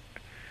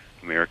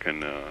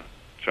American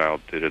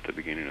child did at the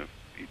beginning of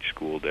each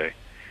school day.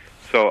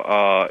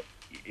 So,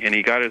 and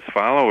he got his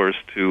followers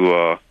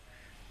to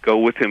go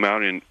with him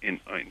out in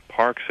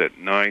parks at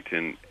night,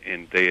 and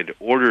they had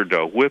ordered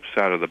whips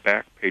out of the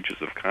back pages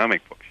of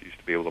comic books. You used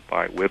to be able to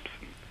buy whips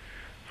and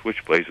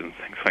switchblades and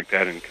things like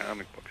that in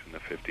comic books in the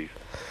 50s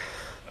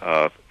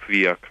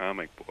via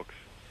comic books.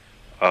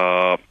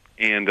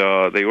 And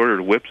they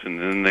ordered whips, and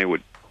then they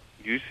would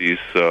use these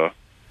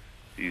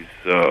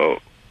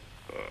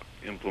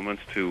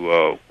implements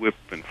to whip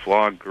and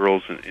flog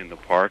girls in the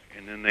park,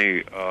 and then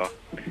they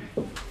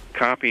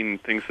copying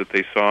things that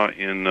they saw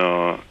in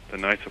the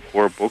Nights of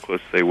Horror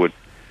booklets, they would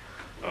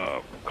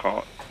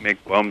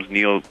make bums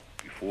kneel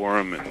before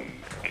them and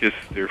kiss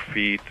their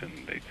feet, and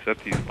they'd set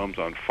these bums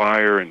on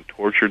fire and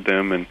tortured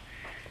them, and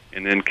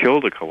then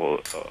killed a couple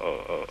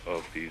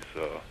of these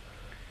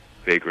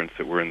vagrants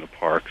that were in the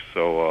park.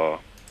 So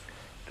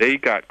they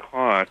got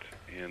caught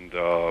and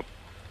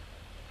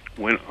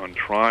went on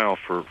trial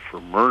for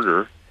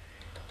murder,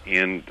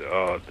 and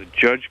the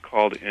judge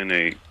called in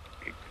a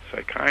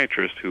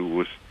psychiatrist who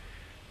was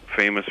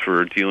famous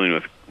for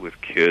dealing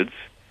with kids,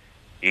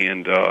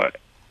 and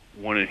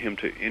wanted him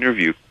to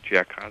interview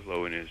Jack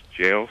Kozlow in his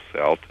jail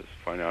cell to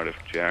find out if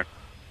Jack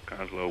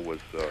Kozlow was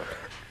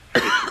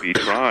fit to be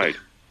tried.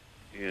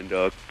 And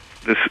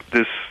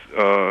this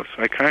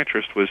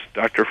psychiatrist was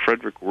Dr.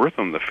 Frederick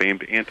Wertham, the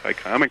famed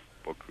anti-comic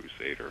book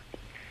crusader.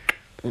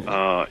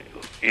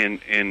 In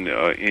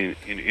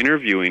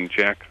interviewing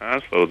Jack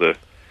Kozlow,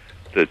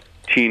 the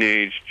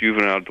teenage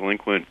juvenile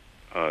delinquent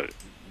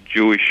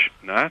Jewish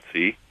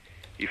Nazi,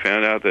 he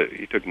found out that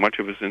he took much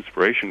of his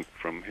inspiration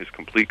from his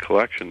complete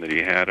collection that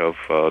he had of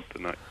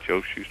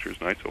Joe Shuster's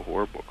Nights of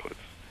Horror booklets.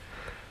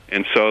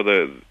 And so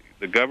the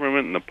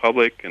government and the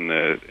public and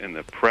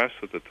the press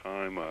at the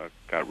time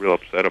got real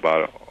upset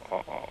about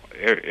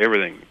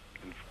everything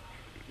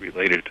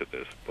related to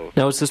this. Both.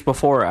 Now, was this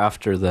before or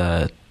after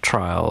the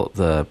trial,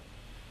 the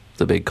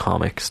big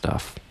comic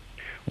stuff?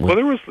 Well,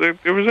 there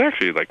was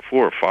actually like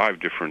 4 or 5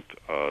 different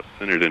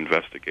Senate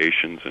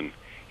investigations and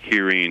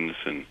hearings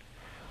and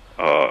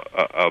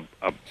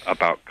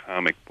about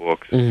comic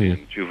books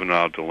and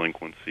juvenile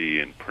delinquency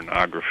and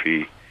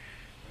pornography,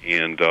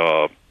 and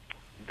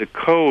the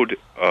code.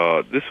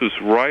 This was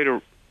right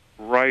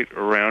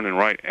around and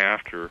right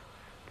after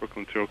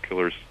Brooklyn Serial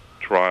Killers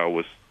trial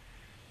was,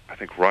 I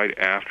think, right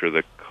after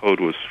the code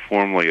was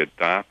formally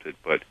adopted.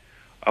 But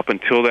up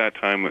until that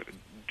time,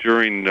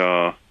 during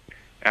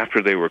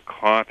after they were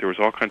caught, there was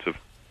all kinds of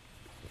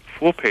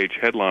full-page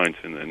headlines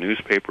in the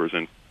newspapers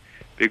and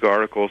big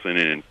articles and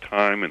in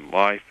Time and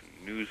Life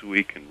and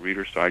Newsweek and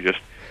Reader's Digest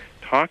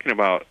talking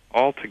about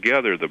all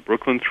together the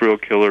Brooklyn Serial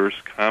Killers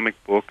comic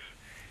books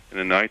and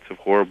the Nights of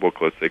Horror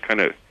booklets. They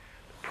the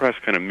press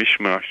kind of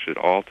mishmashed it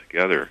all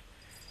together.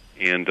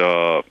 And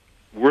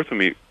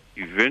Wertham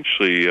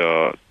eventually,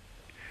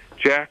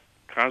 Jack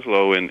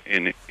Kozlow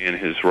in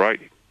his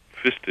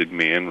right-fisted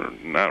man, or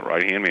not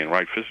right-hand man,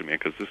 right-fisted man,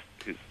 because this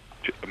is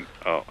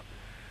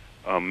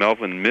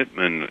Melvin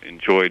Mittman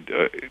enjoyed.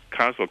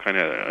 Kozlow kind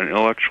of had an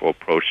intellectual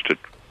approach to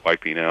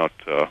wiping out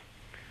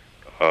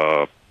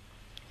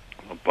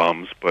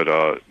bums, but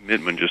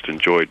Mittman just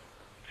enjoyed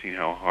seeing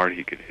how hard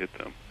he could hit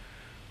them.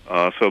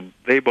 So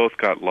they both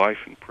got life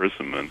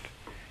imprisonment,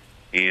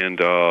 and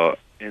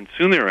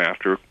soon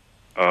thereafter,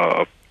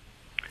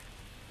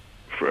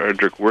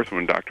 Frederick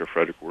Wertham, Dr.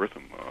 Frederick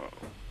Wertham,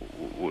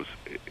 was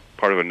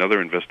part of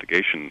another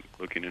investigation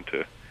looking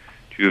into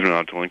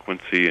juvenile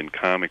delinquency in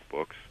comic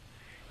books,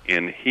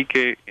 and he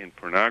gave in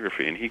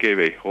pornography, and he gave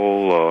a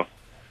whole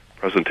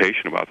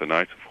presentation about the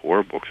Nights of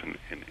Horror books, and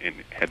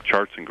had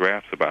charts and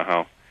graphs about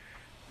how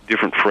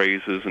different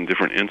phrases and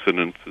different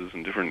incidences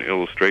and different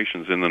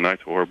illustrations in the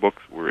Nights of Horror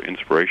books were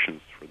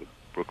inspirations for the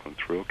Brooklyn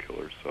Serial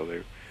Killers. So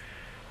they,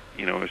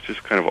 it's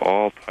just kind of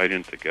all tied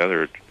in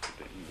together in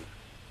this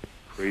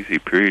crazy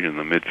period in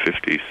the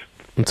mid-50s.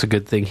 It's a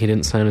good thing he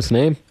didn't sign his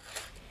name.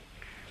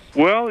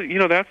 Well,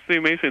 that's the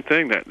amazing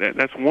thing.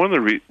 That's one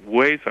of the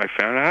ways I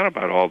found out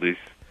about all these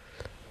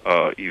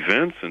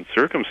events and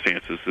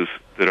circumstances is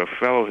that a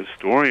fellow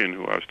historian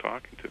who I was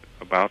talking to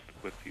about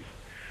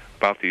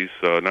these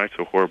Nights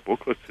of Horror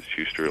booklets that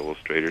Schuster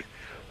illustrated,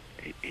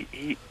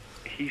 he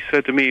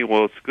said to me,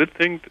 well, it's a good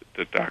thing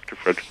that Dr.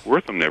 Frederick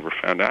Wertham never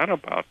found out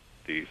about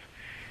these.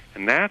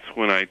 And that's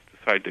when I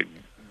decided to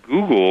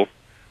Google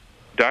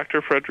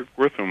Dr. Frederick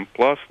Wertham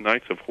plus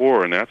Nights of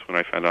Horror, and that's when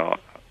I found out.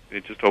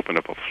 It just opened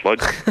up a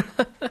floodgate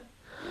of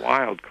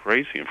wild,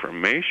 crazy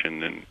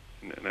information, and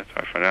that's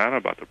how I found out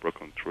about the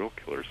Brooklyn Thrill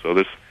Killer. So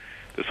this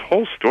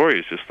whole story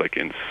is just like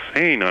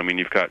insane. I mean,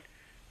 you've got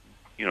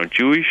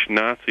Jewish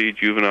Nazi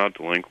juvenile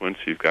delinquents,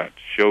 you've got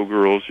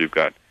showgirls, you've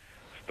got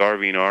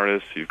starving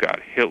artists, you've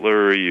got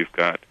Hitler, you've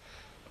got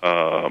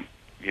DAs,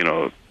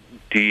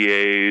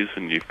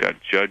 and you've got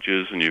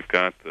judges, and you've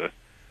got the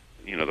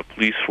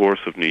police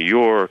force of New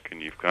York,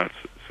 and you've got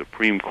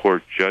Supreme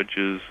Court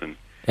judges,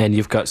 and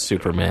you've got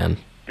Superman.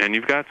 And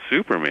you've got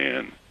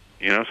Superman.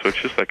 So it's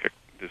just like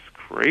this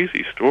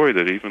crazy story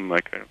that even I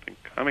don't think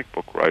comic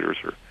book writers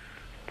or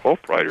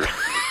pulp writers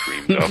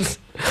dreamed of.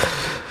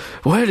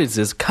 Where does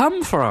this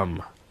come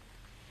from?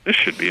 This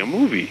should be a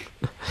movie.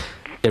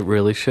 It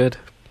really should.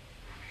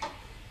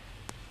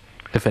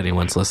 If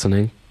anyone's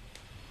listening,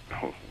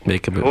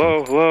 make a movie.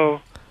 Hello,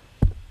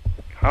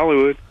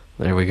 Hollywood.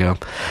 There we go.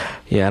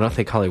 Yeah, I don't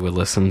think Hollywood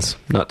listens.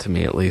 Not to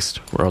me, at least.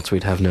 Or else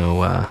we'd have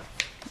no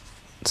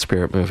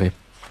Spirit movie.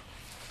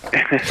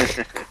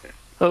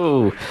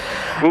 Oh.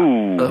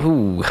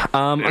 Ooh. Stay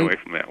away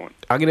from that one.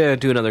 I'm going to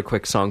do another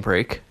quick song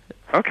break.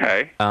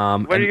 Okay.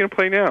 What are you going to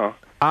play now?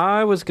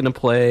 I was going to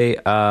play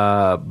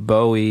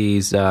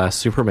Bowie's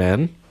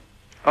Superman.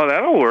 Oh,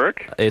 that'll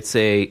work. It's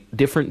a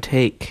different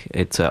take.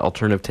 It's an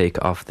alternative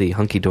take off the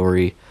Hunky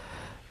Dory,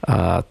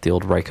 the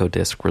old Ryko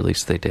disc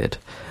release they did.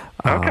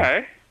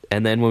 Okay.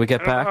 And then when we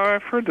get back...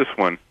 I've heard this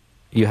one.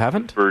 You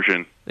haven't?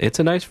 Version. It's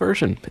a nice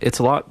version. It's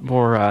a lot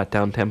more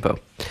down-tempo.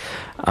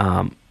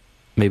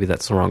 Maybe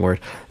that's the wrong word.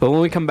 But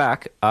when we come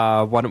back,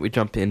 why don't we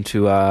jump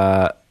into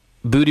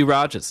Booty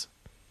Rajas?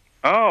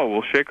 Oh,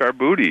 we'll shake our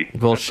booty.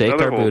 We'll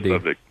shake our booty.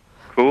 Subject.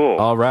 Cool.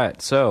 All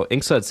right. So,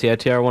 Inkstud,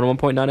 CITR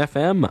 101.9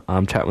 FM.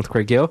 I'm chatting with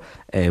Craig Gill,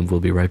 and we'll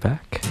be right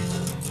back.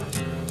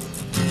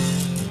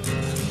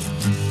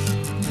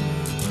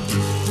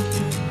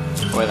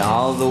 When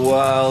all the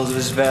world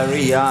was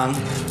very young,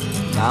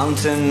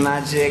 mountain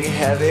magic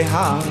heavy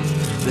hung,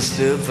 the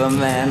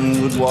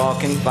supermen would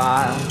walk in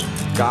file,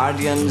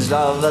 guardians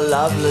of a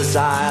loveless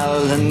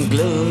isle, and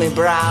gloomy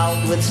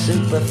browed with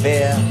super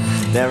fear,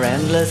 their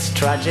endless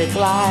tragic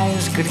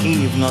lives could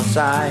heave no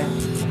sigh.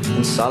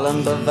 In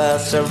solemn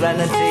perverse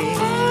serenity,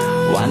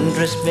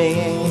 wondrous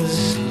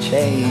beings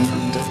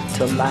chained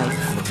to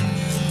life.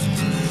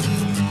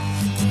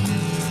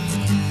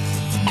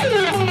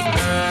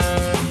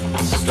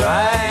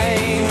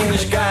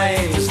 Strange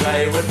games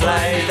they would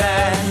play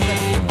then,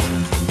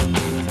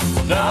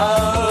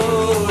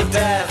 no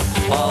death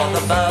for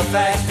the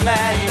perfect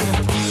men.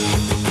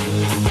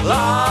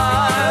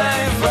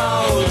 Life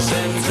rolls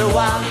into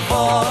one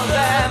for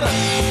them,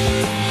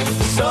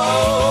 so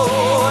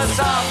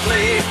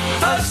softly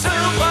a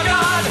super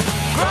god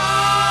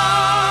cries.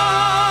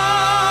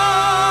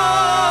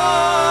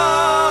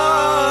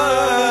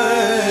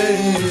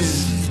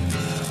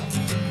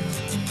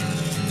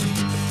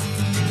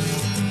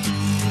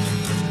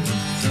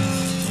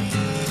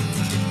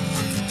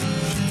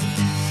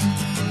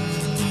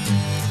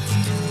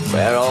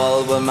 Where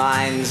all were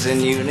minds in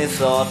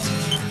unithought,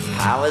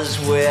 powers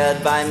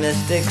weird by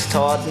mystics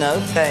taught,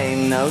 no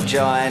pain, no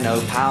joy,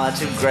 no power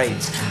too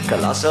great,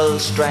 colossal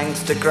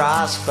strength to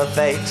grasp a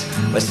fate,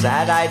 where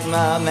sad-eyed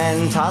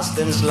mermen tossed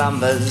in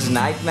slumbers,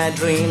 nightmare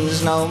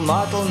dreams no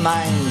mortal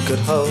mind could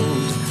hold.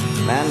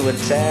 Man would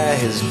tear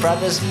his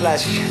brother's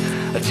flesh,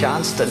 a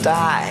chance to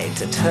die,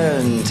 to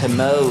turn to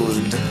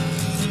mold.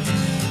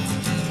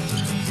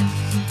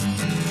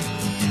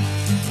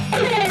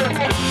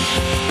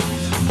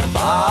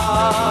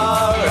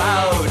 Far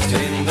out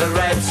in the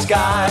red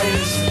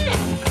skies,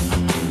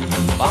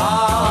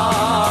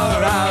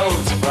 far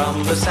out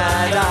from the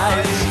sad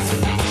eyes,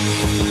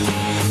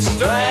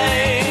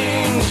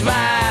 strange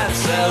mad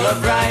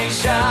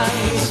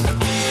celebrations,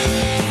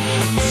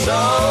 so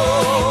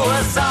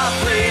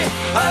softly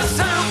a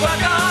super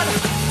god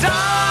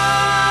dies.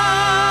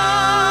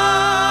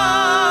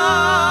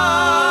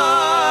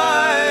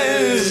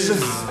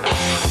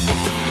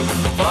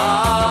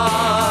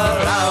 Far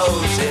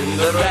out in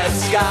the red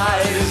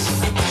skies,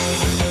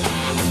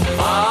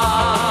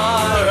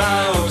 far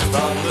out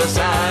from the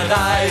sad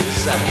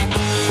eyes,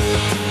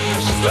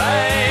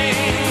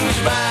 strange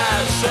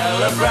mad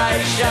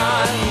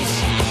celebrations,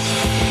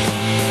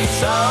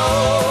 so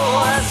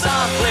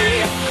softly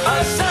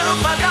a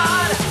super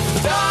god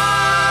dies.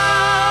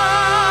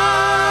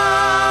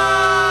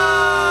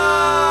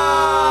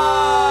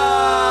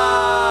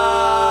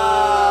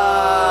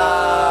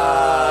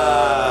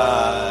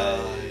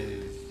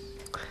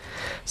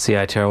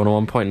 CITR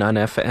 101.9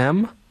 FM.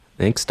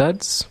 Ink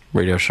Studs,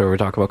 radio show where we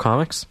talk about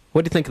comics.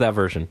 What do you think of that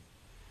version?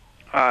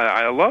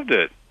 I loved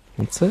it.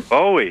 That's it.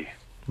 Bowie.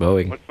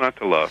 What's not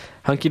to love?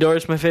 Hunky Dory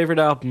is my favorite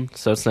album,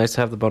 so it's nice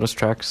to have the bonus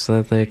tracks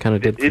that they kind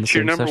of did. It's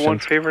your number one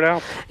favorite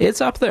album?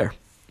 It's up there.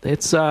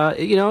 It's,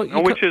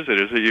 which is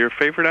it? Is it your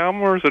favorite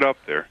album or is it up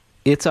there?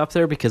 It's up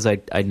there because I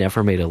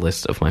never made a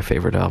list of my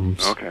favorite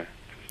albums. Okay,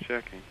 just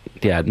checking.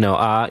 Yeah,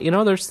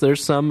 no,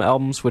 there's some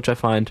albums which I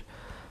find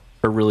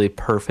are really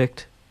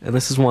perfect, and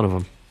this is one of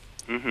them.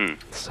 Mm-hmm.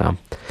 So,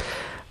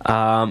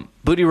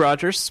 Booty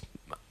Rogers,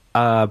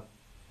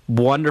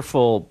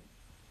 wonderful,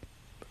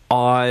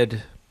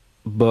 odd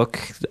book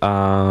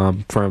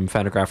from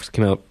Fantagraphics,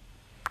 came out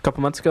a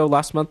couple months ago,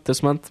 last month,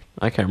 this month,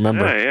 I can't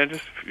remember.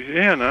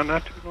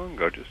 Not too long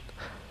ago, just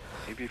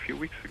maybe a few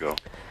weeks ago.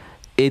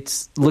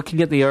 It's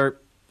looking at the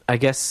art, I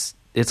guess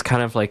it's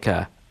kind of like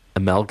a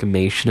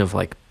amalgamation of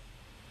like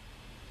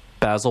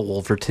Basil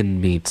Wolverton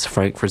meets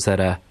Frank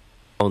Frazetta,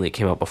 only it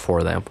came out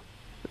before them.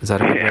 Is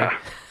that a good way?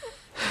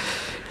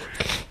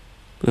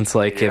 It's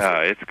like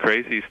it's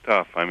crazy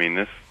stuff. I mean,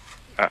 this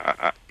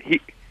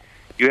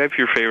you have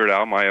your favorite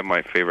album. I have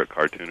my favorite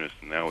cartoonist,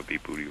 and that would be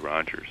Booty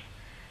Rogers.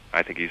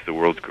 I think he's the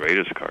world's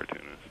greatest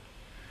cartoonist.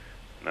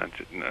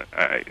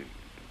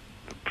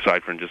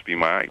 Aside from just being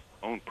my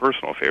own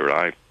personal favorite,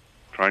 I'm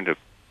trying to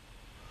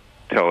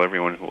tell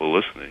everyone who will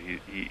listen that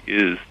he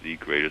is the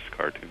greatest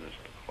cartoonist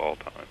of all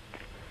time.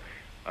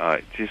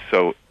 Just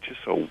so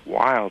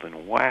wild and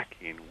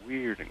wacky and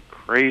weird and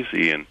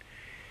crazy, and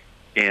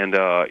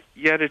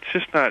yet it's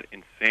just not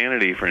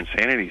insanity for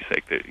insanity's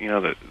sake. That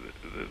the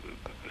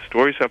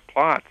stories have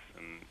plots,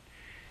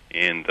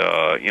 and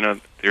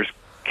there's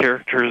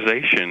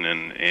characterization,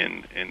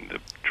 and the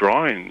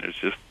drawing is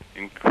just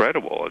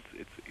incredible.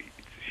 It's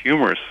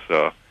humorous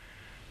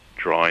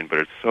drawing, but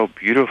it's so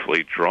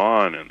beautifully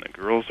drawn, and the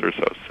girls are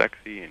so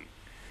sexy and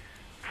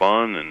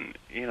fun, and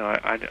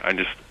I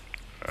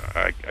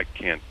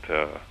can't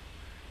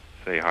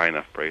say high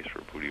enough praise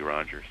for Booty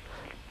Rogers.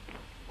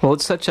 Well,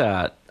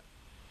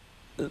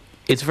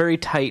 it's very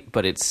tight,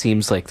 but it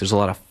seems like there's a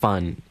lot of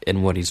fun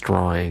in what he's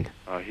drawing.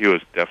 He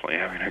was definitely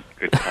having a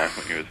good time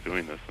when he was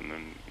doing this, and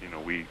then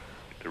we,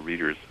 the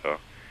readers,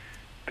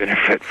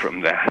 benefit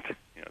from that.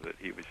 That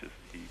he was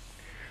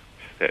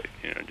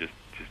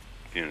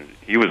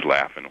he was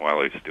laughing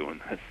while he was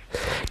doing this.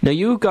 Now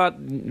you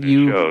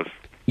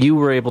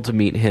were able to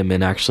meet him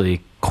and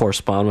actually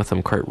correspond with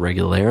him quite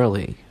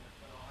regularly.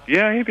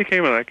 Yeah, he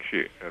became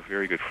actually a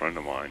very good friend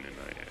of mine, and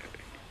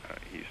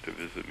he used to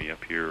visit me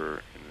up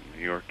here in the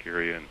New York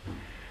area, and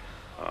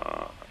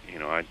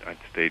I'd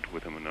stayed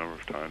with him a number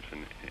of times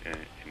in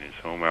his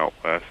home out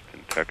west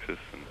in Texas,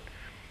 and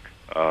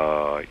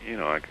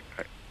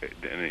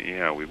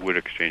we would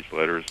exchange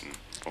letters and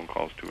phone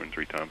calls 2 and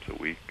 3 times a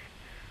week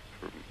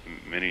for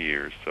many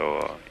years.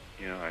 So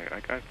I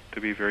got to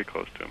be very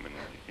close to him, and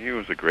he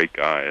was a great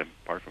guy.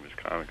 Apart from his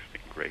comics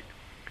being great,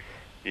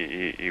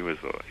 he was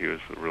a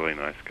really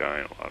nice guy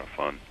and a lot of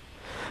fun.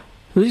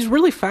 Well, he's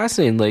really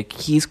fascinating. Like,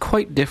 he's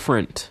quite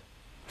different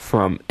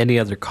from any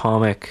other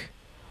comic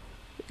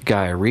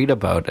guy I read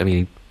about. I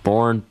mean,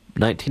 born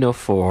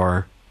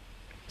 1904.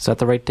 Is that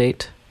the right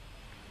date?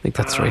 I think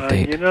that's the right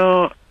date.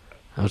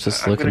 I was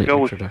just looking at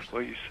your introduction.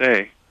 I'm going to go with what you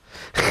say.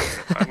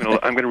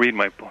 I'm going to read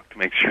my book to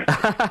make sure.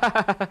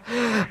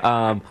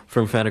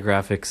 From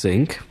Fantagraphics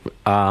Inc.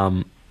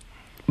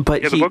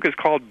 But the book is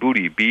called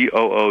Booty, Boody.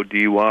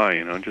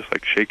 Just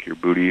like shake your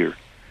booty, or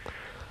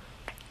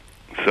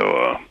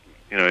so.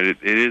 It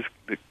is.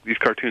 These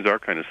cartoons are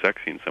kind of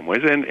sexy in some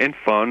ways, and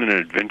fun and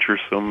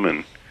adventuresome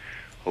and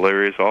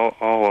hilarious, all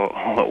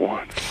at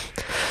once.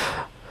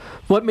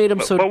 What made him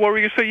so? But what were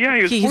you going to say? Yeah,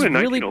 he was born in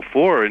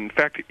 1904. In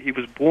fact, he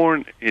was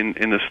born in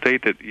the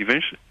state that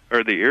eventually,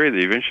 or the area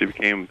that eventually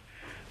became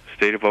the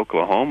state of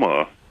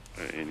Oklahoma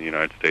in the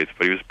United States.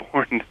 But he was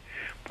born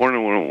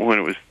when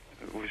it was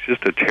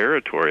just a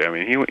territory. I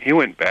mean, he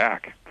went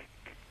back.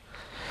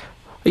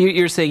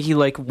 You're saying he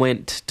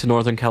went to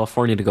Northern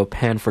California to go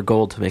pan for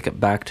gold to make it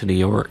back to New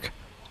York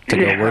to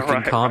go work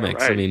in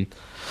comics. Right. I mean,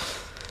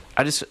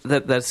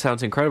 that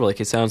sounds incredible. Like,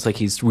 it sounds like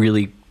he's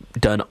really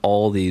done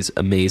all these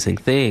amazing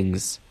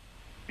things,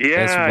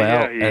 as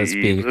well as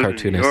being a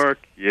cartoonist. In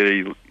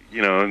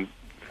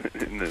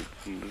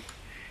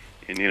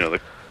New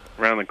York,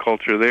 around the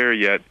culture there.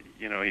 Yet,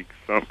 he's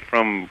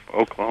from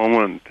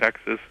Oklahoma and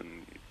Texas,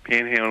 and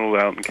panhandled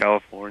out in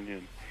California,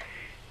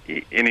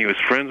 and he was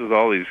friends with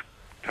all these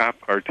top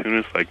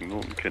cartoonists like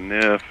Milton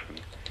Caniff,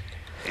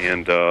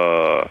 and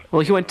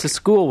well, he went to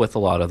school with a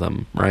lot of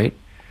them, right?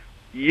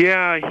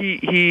 Yeah,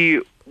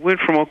 he went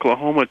from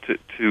Oklahoma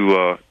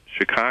to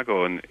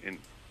Chicago, and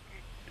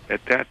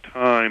at that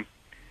time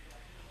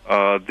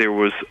there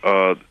was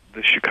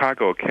the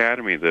Chicago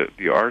Academy,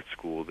 the art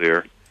school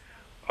there,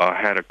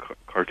 had a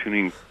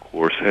cartooning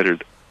course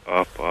headed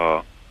up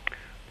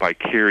by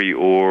Carrie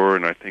Orr,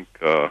 and I think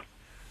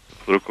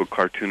political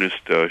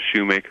cartoonist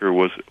Shoemaker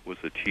was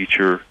a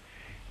teacher.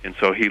 And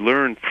so he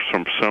learned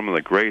from some of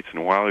the greats,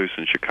 and while he was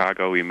in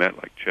Chicago, he met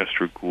like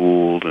Chester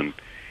Gould, and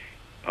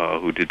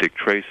who did Dick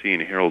Tracy,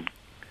 and Harold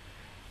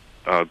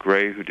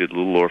Gray, who did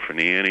Little Orphan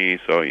Annie.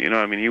 So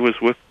I mean, he was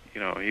with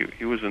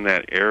he was in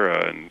that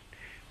era and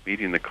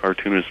meeting the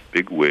cartoonist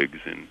bigwigs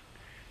in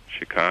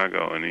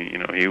Chicago, and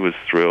he was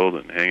thrilled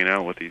and hanging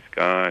out with these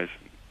guys.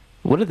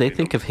 What did they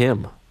think of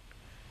him?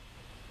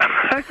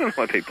 I don't know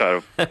what they thought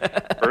of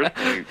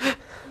personally,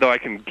 though I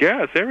can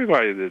guess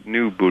everybody that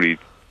knew Booty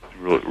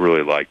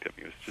really liked him.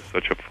 He was just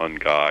such a fun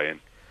guy and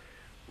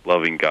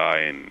loving guy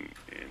and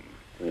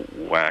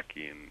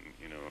wacky and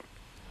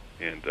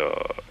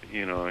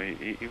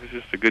he was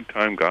just a good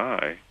time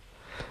guy,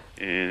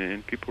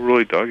 and people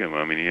really dug him.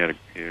 I mean, he had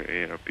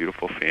a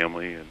beautiful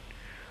family and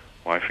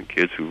wife and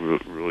kids who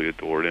really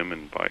adored him,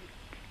 and vice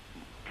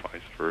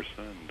versa.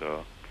 And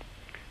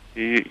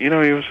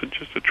he was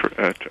just a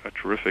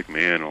terrific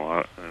man, and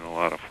a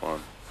lot of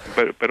fun.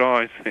 But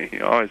always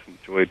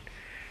enjoyed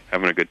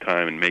having a good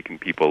time and making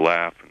people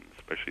laugh, and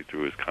especially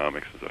through his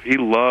comics and stuff. He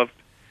loved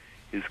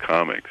his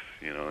comics,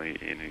 he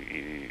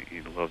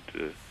loved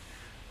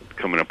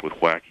coming up with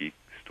wacky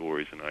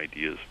stories and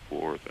ideas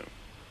for them.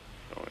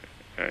 So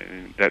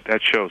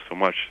that shows so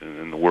much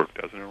in the work,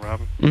 doesn't it,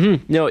 Robin?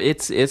 Mm-hmm. No,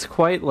 it's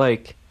quite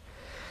like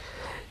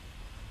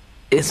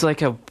it's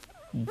like a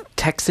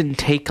Texan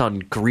take on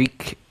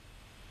Greek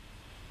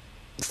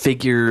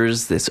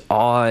figures. This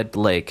odd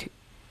like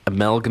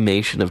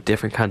amalgamation of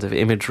different kinds of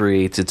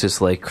imagery to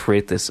just like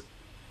create this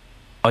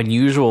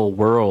unusual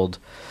world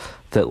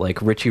that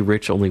like Richie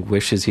Rich only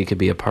wishes he could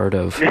be a part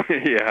of.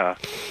 Yeah.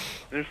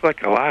 There's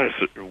like a lot of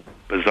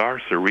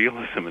bizarre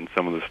surrealism in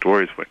some of the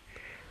stories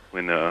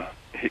when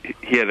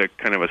he had a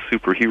kind of a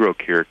superhero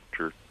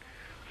character,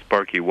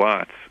 Sparky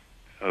Watts,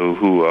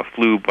 who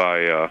flew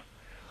by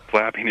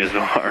flapping his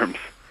arms,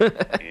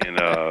 and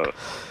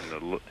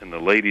the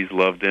ladies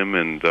loved him,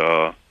 and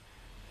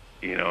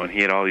and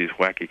he had all these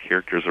wacky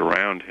characters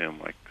around him,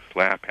 like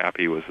Slap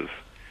Happy was this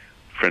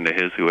friend of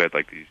his who had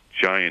like these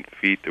giant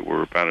feet that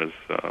were about as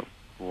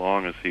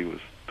long as he was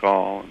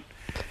tall, and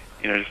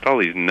just all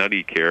these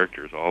nutty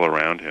characters all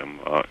around him,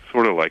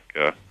 sort of like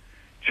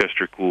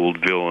Chester Gould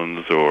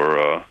villains,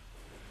 or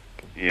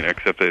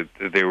except that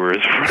they were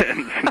his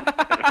friends,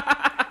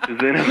 his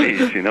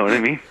enemies. You know what I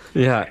mean?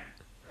 Yeah.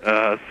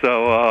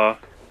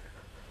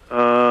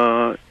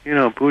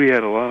 Booty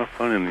had a lot of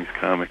fun in these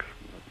comics.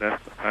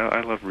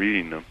 I love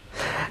reading them.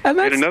 And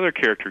he had another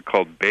character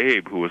called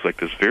Babe, who was like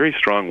this very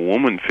strong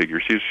woman figure.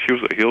 She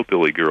was a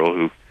hillbilly girl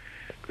who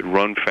could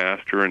run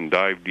faster and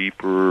dive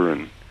deeper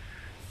and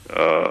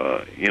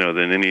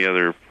than any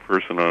other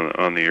person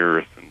on the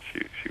earth, and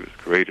she was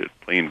great at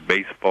playing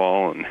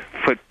baseball and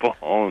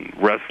football and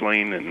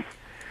wrestling, and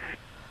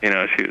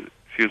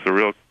she was a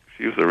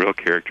real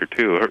character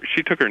too.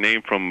 She took her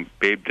name from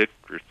Babe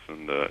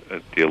Dickerson,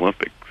 the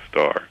Olympic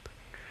star,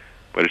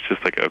 but it's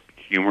just like a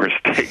humorous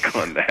take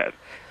on that.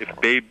 If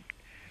Babe,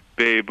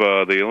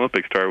 the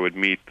Olympic star, would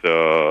meet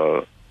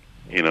Little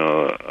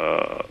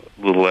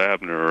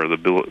Abner or the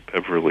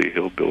Beverly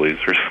Hillbillies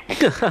or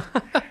something.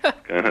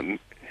 And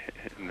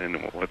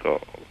then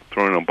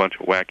throwing a bunch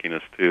of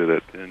wackiness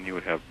too, then you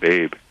would have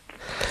Babe.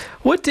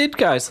 What did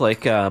guys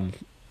like?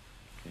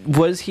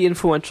 Was he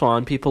influential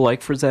on people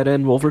like Frazetta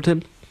and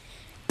Wolverton?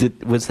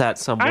 Was that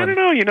someone? I don't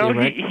know.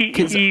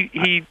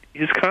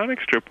 His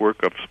comic strip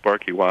work of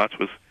Sparky Watts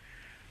was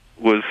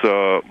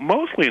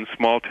mostly in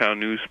small town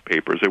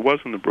newspapers. It was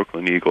in the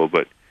Brooklyn Eagle,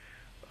 but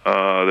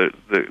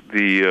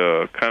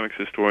the comics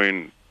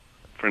historian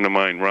friend of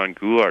mine, Ron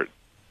Goulart,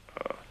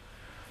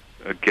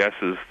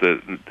 guesses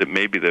that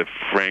maybe the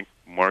Frank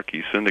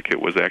Markey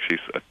Syndicate was actually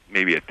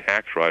maybe a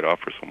tax write-off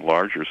for some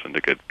larger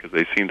syndicate, because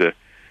they seem to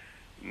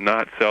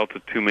not sell to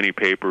too many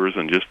papers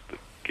and just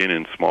get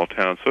in small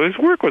towns. So his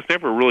work was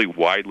never really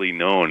widely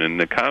known, and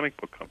the comic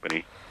book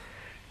company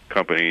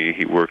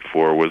he worked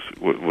for was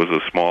a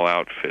small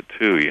outfit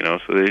too,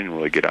 so they didn't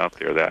really get out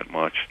there that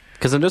much.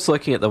 Because I'm just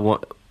looking at the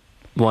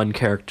one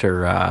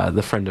character,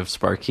 the friend of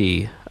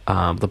Sparky,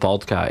 the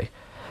bald guy,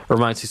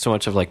 reminds me so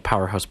much of like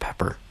Powerhouse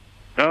Pepper.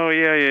 Oh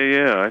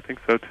yeah, I think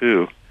so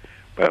too.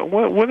 But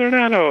whether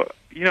or not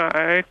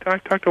I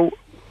talked to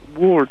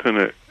Wolverton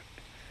at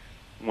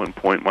one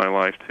point in my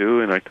life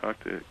too, and I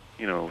talked to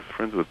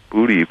friends with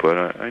Booty, but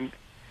I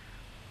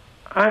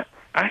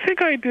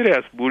think I did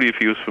ask Booty if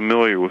he was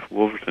familiar with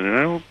Wolverton, and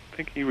I don't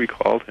think he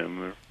recalled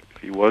him, or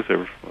if he was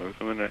ever familiar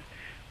with him. And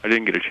I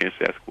didn't get a chance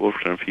to ask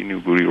Wolverton if he knew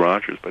Booty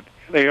Rogers, but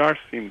they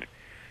seemed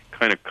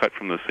kind of cut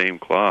from the same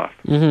cloth.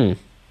 Mm-hmm.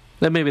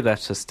 Then maybe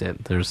that's just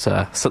it. There's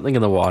something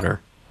in the water.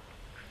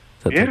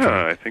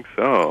 Yeah, I think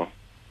so.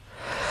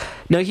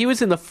 No, he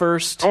was in the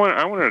first...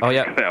 I want to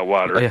drink that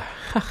water. Oh,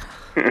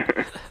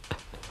 yeah.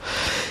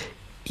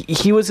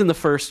 He was in the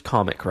first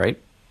comic, right?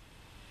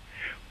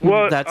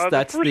 Well, that's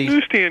the first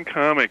newsstand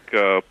comic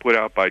put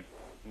out by...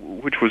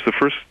 which was the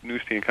first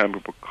newsstand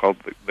comic book called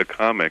The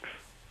Comics.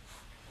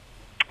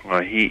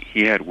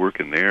 He had work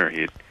in there.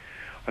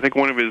 I think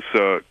one of his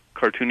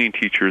cartooning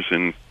teachers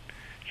in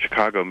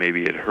Chicago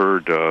maybe had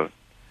heard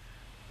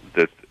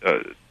that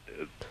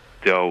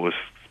Dell was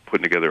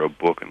putting together a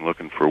book and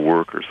looking for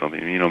work or something.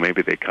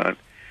 Maybe they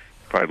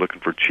probably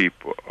looking for cheap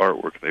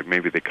artwork.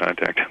 Maybe they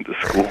contacted the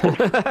school if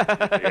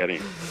they had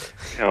any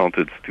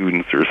talented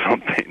students or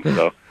something.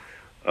 So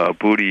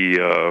Booty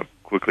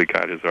quickly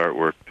got his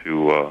artwork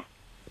to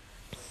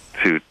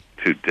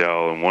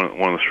Dell, and one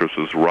of the strips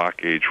was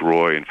Rock Age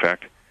Roy. In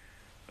fact,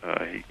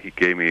 he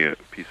gave me a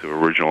piece of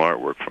original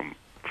artwork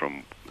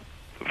from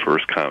the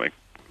first comic,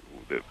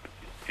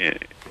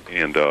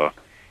 and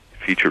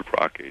featured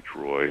Rock Age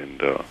Roy,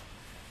 and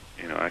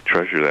I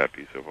treasure that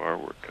piece of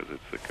artwork because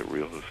it's like a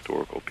real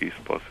historical piece.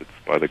 Plus, it's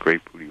by the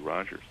great Booty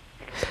Rogers.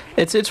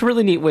 It's a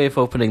really neat way of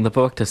opening the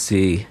book to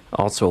see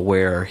also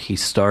where he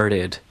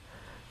started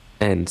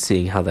and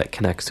seeing how that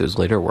connects to his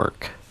later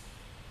work.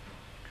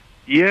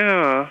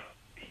 Yeah,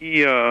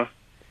 he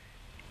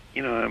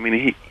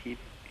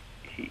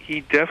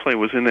definitely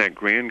was in that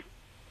grand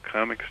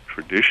comics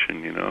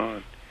tradition,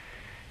 and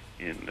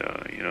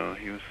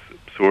he was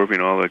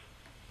absorbing all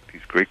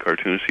these great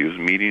cartoonists he was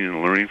meeting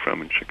and learning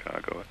from in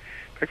Chicago.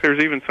 In fact,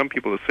 there's even some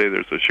people that say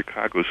there's a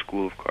Chicago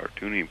school of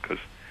cartooning because,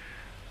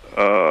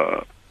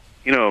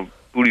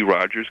 Booty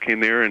Rogers came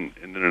there, and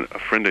then a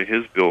friend of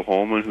his, Bill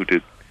Holman, who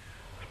did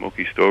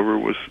Smokey Stover,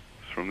 was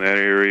from that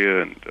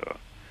area, and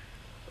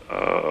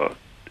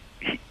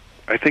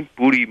I think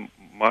Booty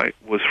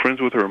was friends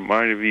with her,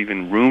 might have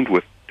even roomed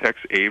with Tex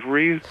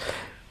Avery,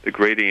 the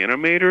great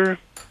animator,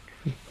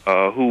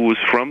 who was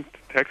from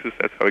Texas.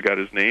 That's how he got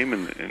his name,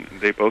 and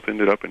they both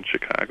ended up in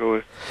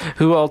Chicago.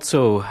 Who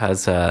also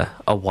has a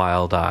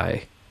wild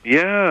eye.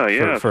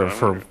 Yeah. For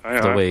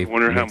the way I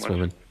wonder how much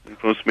women.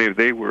 influence maybe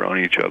they were on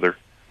each other.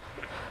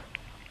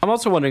 I'm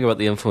also wondering about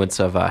the influence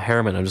of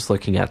Harriman. I'm just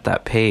looking at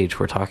that page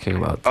we're talking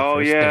about. Oh,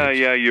 yeah, page.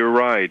 yeah, you're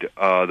right.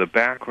 The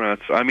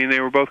backgrounds, I mean, they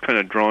were both kind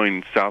of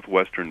drawing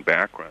Southwestern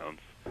backgrounds.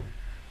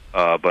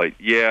 But,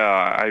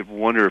 yeah, I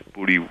wonder if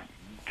Booty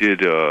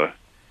did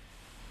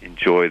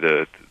enjoy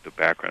the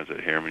backgrounds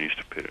that Harriman used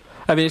to put.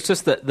 I mean, it's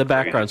just that the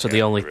backgrounds are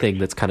the only thing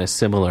that's kind of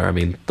similar. I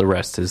mean, the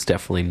rest is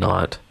definitely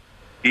not.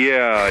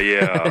 Yeah.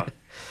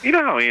 You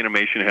know how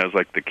animation has,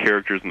 like, the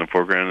characters in the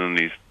foreground and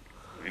these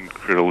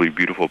incredibly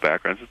beautiful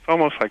backgrounds? It's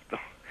almost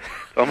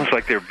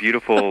like they're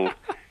beautiful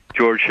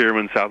George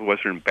Sherman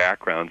Southwestern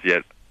backgrounds,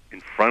 yet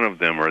in front of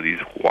them are these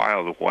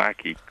wild,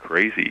 wacky,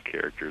 crazy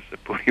characters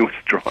that Booty was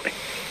drawing.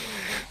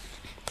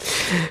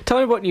 Tell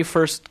me when you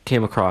first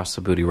came across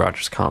a Booty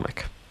Rogers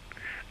comic.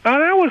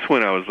 That was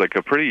when I was like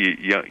a pretty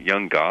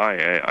young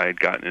guy. I had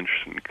gotten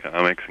interested in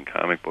comics and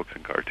comic books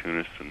and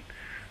cartoonists, and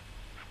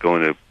was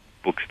going to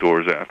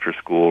bookstores after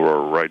school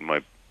or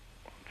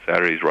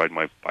Saturdays riding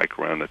my bike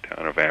around the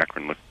town of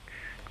Akron,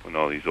 going to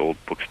all these old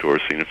bookstores,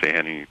 seeing if they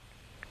had any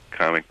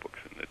comic books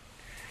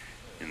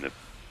in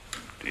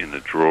the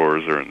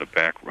drawers or in the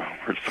back room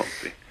or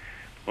something.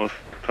 Most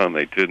of the time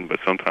they didn't,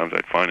 but sometimes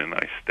I'd find a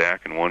nice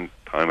stack. And one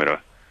time at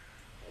a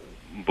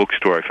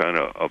bookstore, I found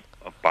a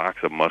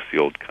box of musty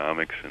old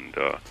comics, and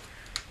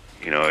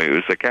it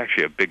was like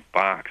actually a big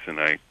box.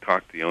 And I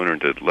talked to the owner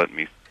to let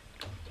me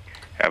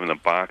have in the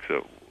box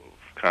of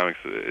comics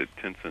at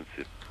 10 cents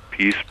a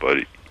piece,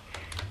 but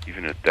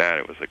even at that,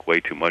 it was like way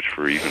too much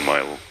for even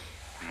my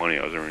money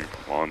I was earning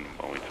from lawn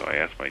mowing. So I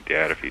asked my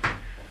dad if he'd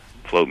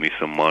float me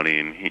some money,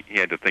 and he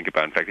had to think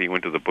about it. In fact, he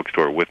went to the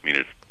bookstore with me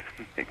to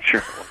make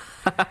sure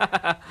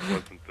I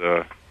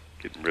wasn't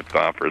getting ripped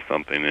off or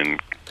something. And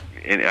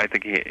I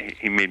think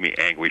he made me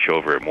anguish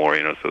over it more,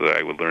 so that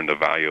I would learn the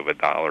value of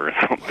 $1 or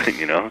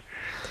something,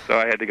 So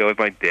I had to go with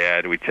my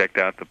dad. We checked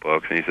out the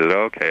books, and he said,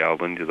 "Okay, I'll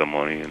lend you the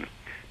money," and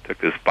took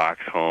this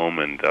box home,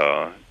 and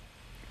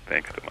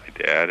thanks to my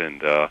dad,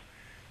 and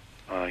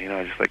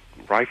I just like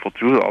rifled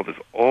through all this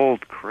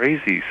old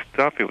crazy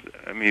stuff.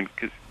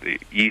 Because the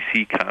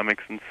EC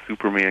comics and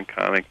Superman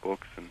comic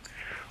books and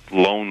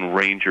Lone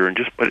Ranger,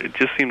 but it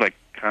just seemed like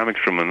comics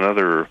from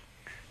another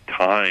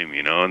time,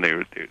 and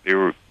they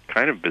were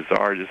kind of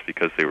bizarre just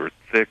because they were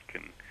thick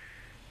and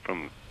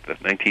from the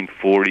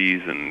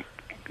 1940s and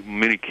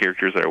many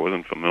characters that I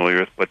wasn't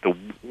familiar with. But the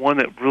one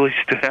that really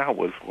stood out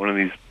was one of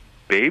these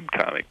Babe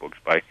comic books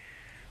by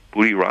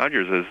Booty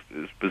Rogers,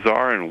 as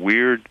bizarre and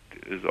weird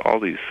as all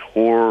these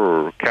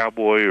horror or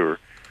cowboy or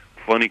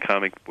funny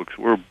comic books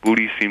were.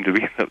 Booty seemed to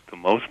be the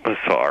most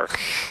bizarre.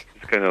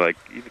 It's kind of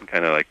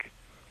like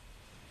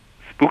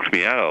spooked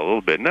me out a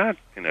little bit, not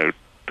in a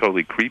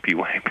totally creepy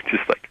way, but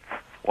just like,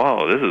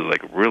 wow, this is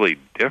like really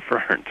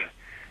different.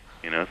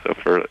 So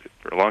for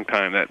a long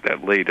time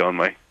that laid on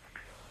my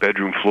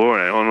bedroom floor,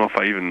 and I don't know if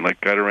I even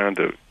got around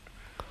to.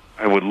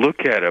 I would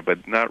look at it,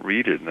 but not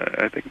read it. And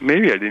I think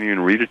maybe I didn't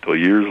even read it till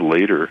years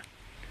later.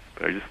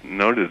 But I just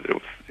noted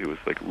it was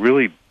like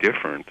really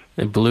different.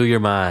 It blew your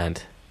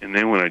mind. And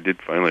then when I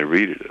did finally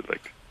read it,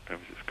 I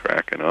was just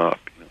cracking up.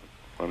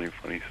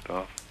 Funny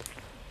stuff.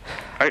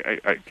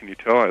 I can you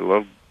tell I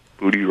love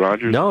Booty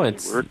Rogers'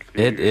 work?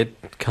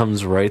 It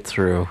comes right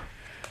through.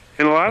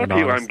 And a lot of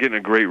people, I'm getting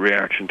a great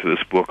reaction to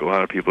this book. A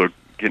lot of people are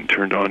getting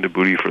turned on to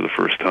Booty for the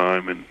first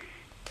time, and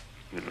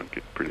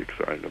get pretty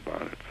excited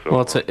about it. So,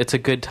 Well, it's a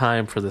good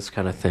time for this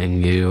kind of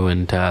thing. You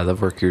and the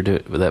work you're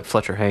doing that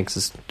Fletcher Hanks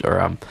is,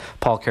 or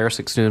Paul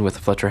Karasik's doing with the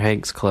Fletcher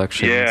Hanks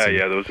collection.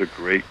 yeah, those are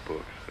great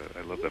books.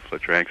 I love that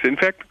Fletcher Hanks. In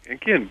fact,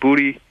 again,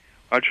 Booty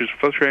Rogers and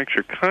Fletcher Hanks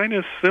are kind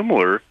of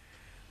similar,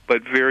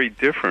 but very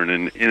different.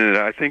 And in it,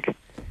 I think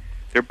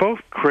they're both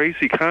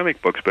crazy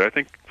comic books, but I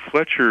think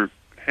Fletcher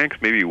Hanks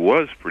maybe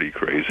was pretty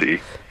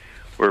crazy,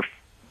 where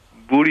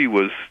Booty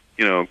was,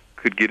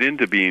 could get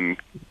into being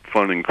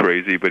fun and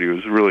crazy, but he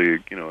was really,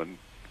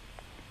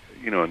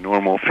 a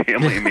normal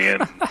family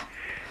man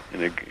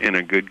and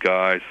a good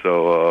guy.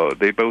 So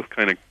they both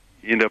kind of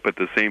end up at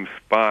the same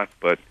spot,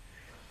 but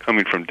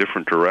coming from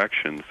different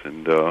directions.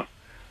 And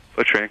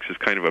Fletcher Hanks is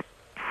kind of a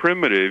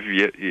primitive,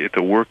 yet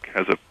the work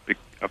has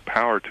a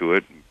power to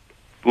it.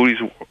 Booty's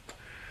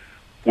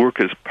work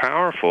is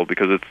powerful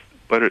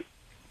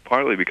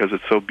partly because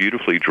it's so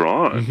beautifully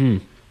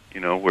drawn.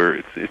 Where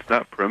it's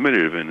not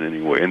primitive in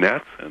any way in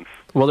that sense.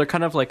 Well, they're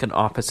kind of like an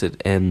opposite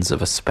ends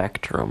of a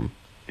spectrum.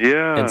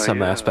 Yeah, in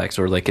some aspects,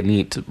 or like a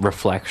neat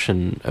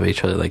reflection of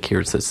each other. Like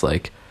here's this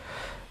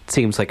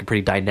seems like a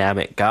pretty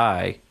dynamic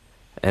guy,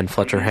 and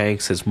Fletcher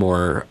Hanks is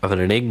more of an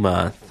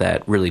enigma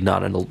that really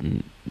not a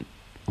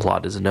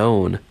lot is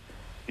known.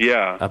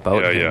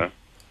 About him. Yeah.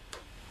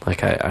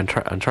 Like I'm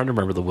trying to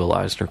remember the Will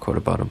Eisner quote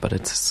about him, but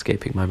it's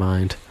escaping my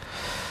mind.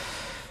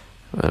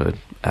 I would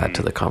add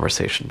to the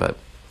conversation, but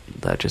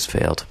that just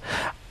failed.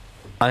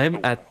 I'm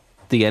at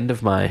the end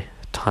of my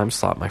time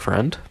slot, my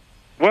friend.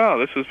 Wow,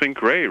 this has been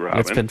great, Robin.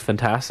 It's been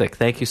fantastic.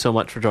 Thank you so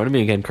much for joining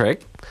me again,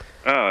 Craig.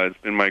 It's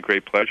been my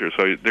great pleasure.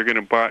 So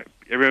everyone's going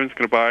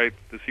to buy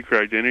The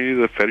Secret Identity,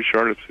 The Fetish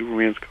Art of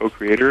Superman's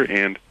co-creator,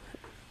 and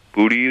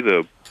Booty,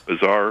 the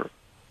bizarre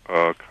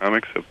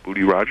comics of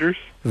Booty Rogers.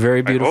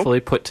 Very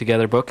beautifully put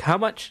together book. How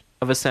much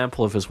of a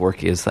sample of his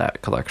work is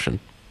that collection?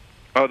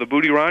 Oh, the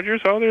Booty Rogers?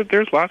 Oh,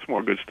 there's lots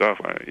more good stuff.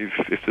 If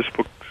this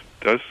book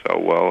does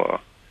sell well,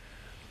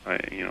 I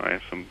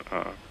have some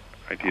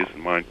ideas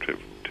in mind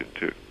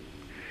to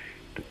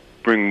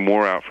bring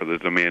more out for the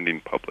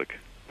demanding public.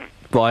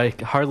 Well, I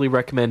hardly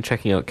recommend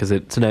checking out because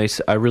it's nice.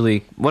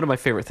 One of my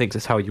favorite things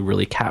is how you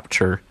really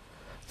capture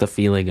the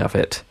feeling of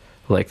it,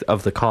 like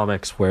of the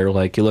comics, where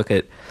like you look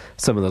at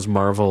some of those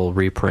Marvel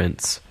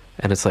reprints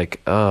and it's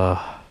like,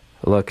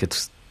 look,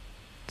 it's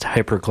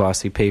hyper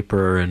glossy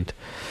paper and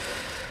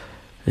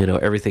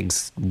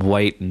everything's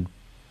white and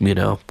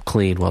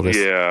clean. While this,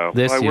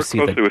 I you work see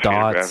closely the with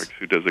dots. Fantagraphics,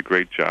 who does a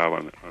great job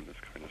on this kind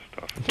of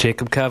stuff.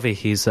 Jacob Covey,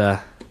 he's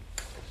a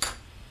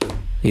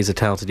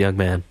talented young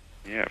man.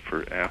 Yeah,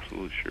 for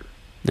absolutely sure.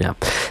 Yeah,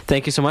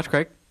 thank you so much,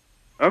 Craig.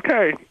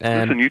 Okay,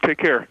 and listen, you take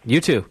care. You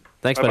too.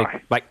 Thanks,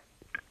 Bye-bye. buddy.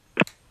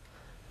 Bye.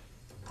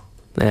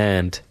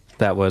 And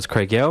that was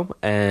Craig Yo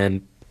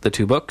and the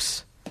two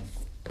books,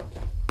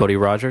 Booty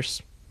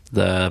Rogers,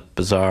 The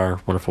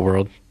Bizarre, Wonderful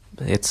World.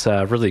 It's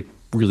really,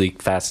 really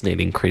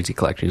fascinating, crazy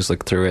collection. You just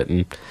look through it,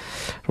 and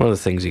one of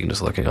the things you can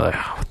just look and go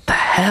like, what the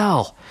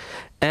hell?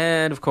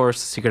 And, of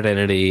course, Secret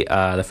Identity,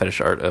 The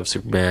Fetish Art of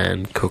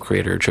Superman,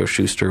 co-creator Joe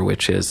Shuster,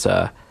 which is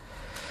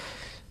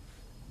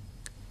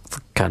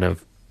kind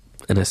of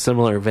in a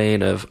similar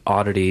vein of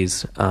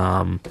oddities,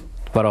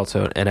 but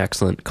also an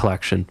excellent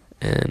collection.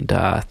 And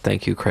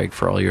thank you, Craig,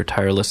 for all your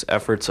tireless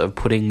efforts of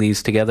putting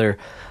these together.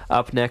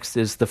 Up next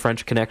is The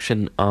French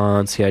Connection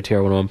on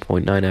CITR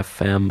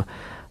 101.9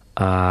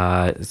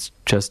 FM. It's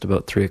just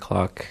about 3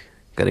 o'clock,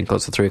 getting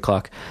close to 3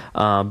 o'clock.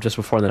 Just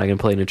before that, I'm going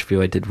to play an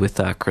interview I did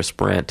with Chris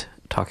Brandt,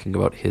 talking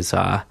about his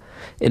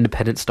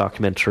Independence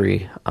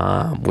documentary,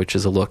 which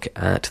is a look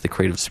at the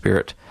creative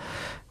spirit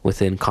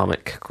within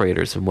comic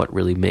creators and what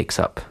really makes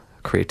up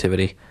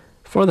creativity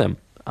for them.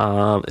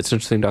 It's an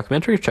interesting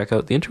documentary. Check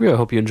out the interview. I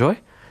hope you enjoy.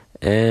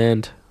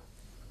 And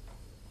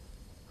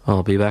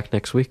I'll be back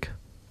next week.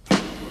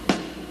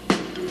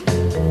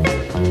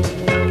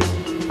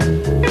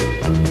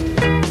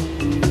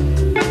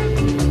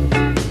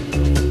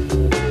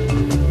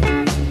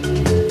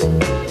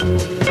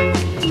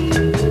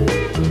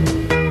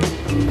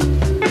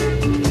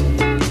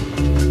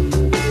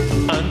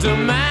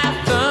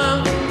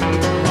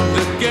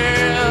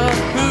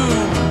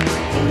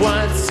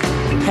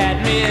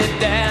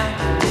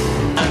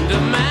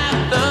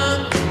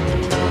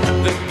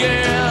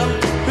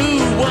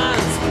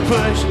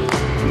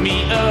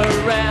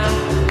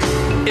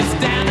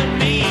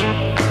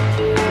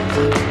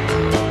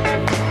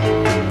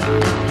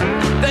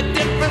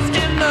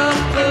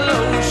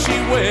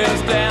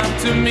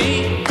 To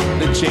me,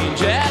 the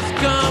change has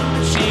come.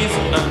 She's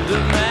under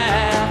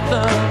my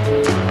thumb.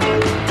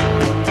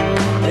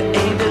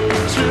 Ain't it the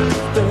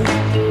truth, though?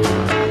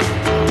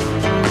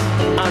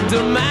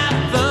 Under my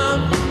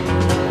thumb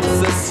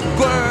is a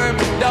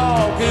squirmy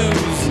dog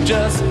who's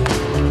just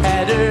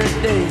had her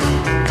day.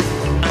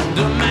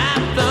 Under my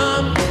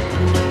thumb,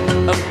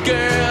 a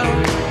girl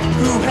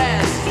who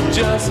has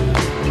just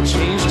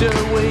changed her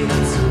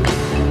ways.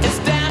 It's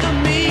down to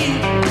me.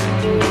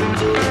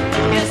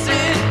 Yes,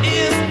 it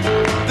is.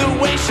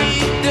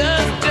 She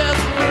does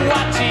just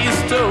what she's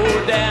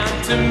told down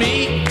to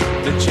me.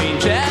 The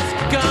change has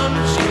come.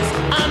 She's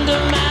under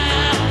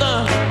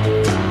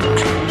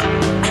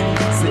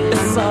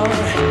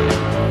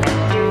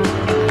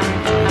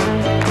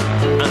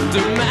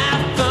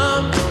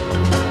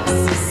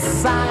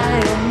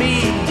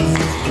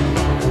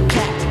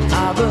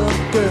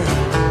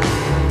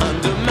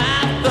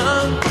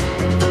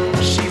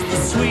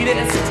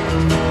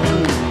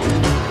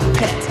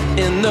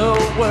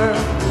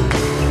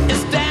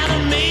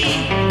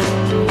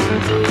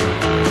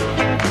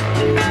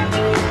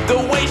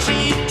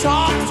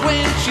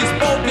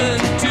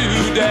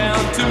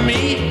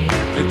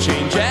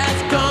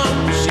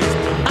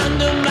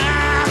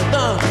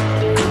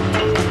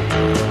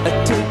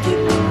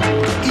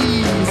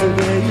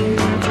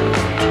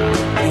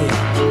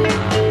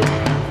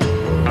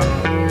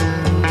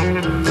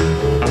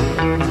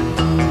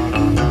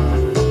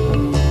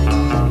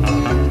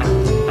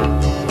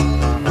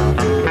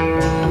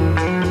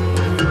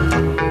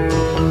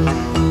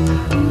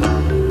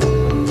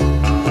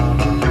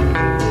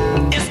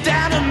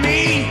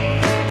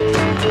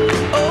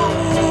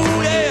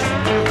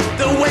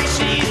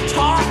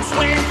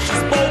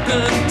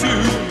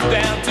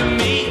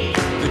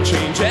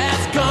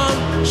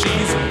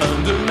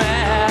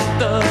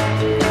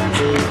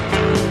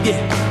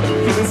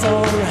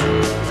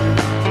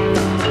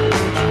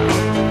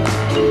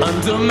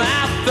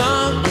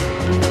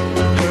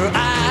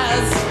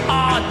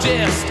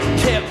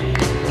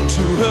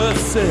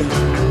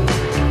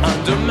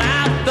under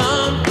my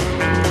thumb.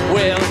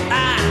 Well,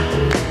 I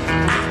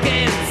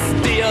can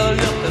still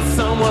look at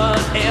someone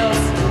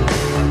else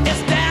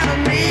instead of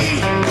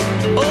me.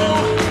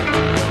 Oh,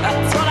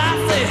 that's what I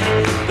say.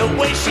 The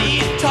way she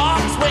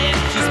talks when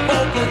she's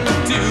spoken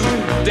to,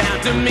 down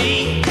to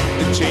me,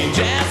 the change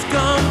has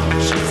come.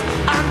 She's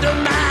under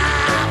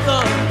my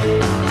thumb.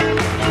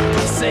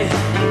 I say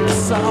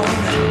it's all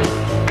right.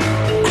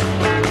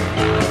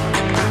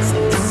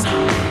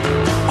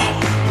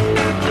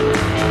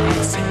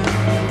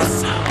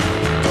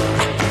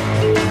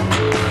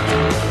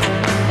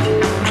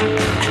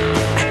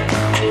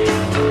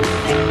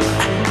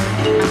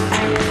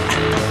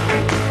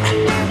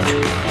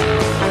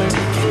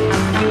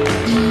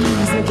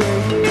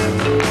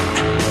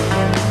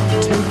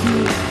 Take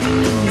it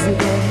easy,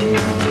 baby.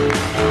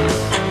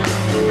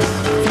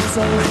 Feels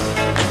alright.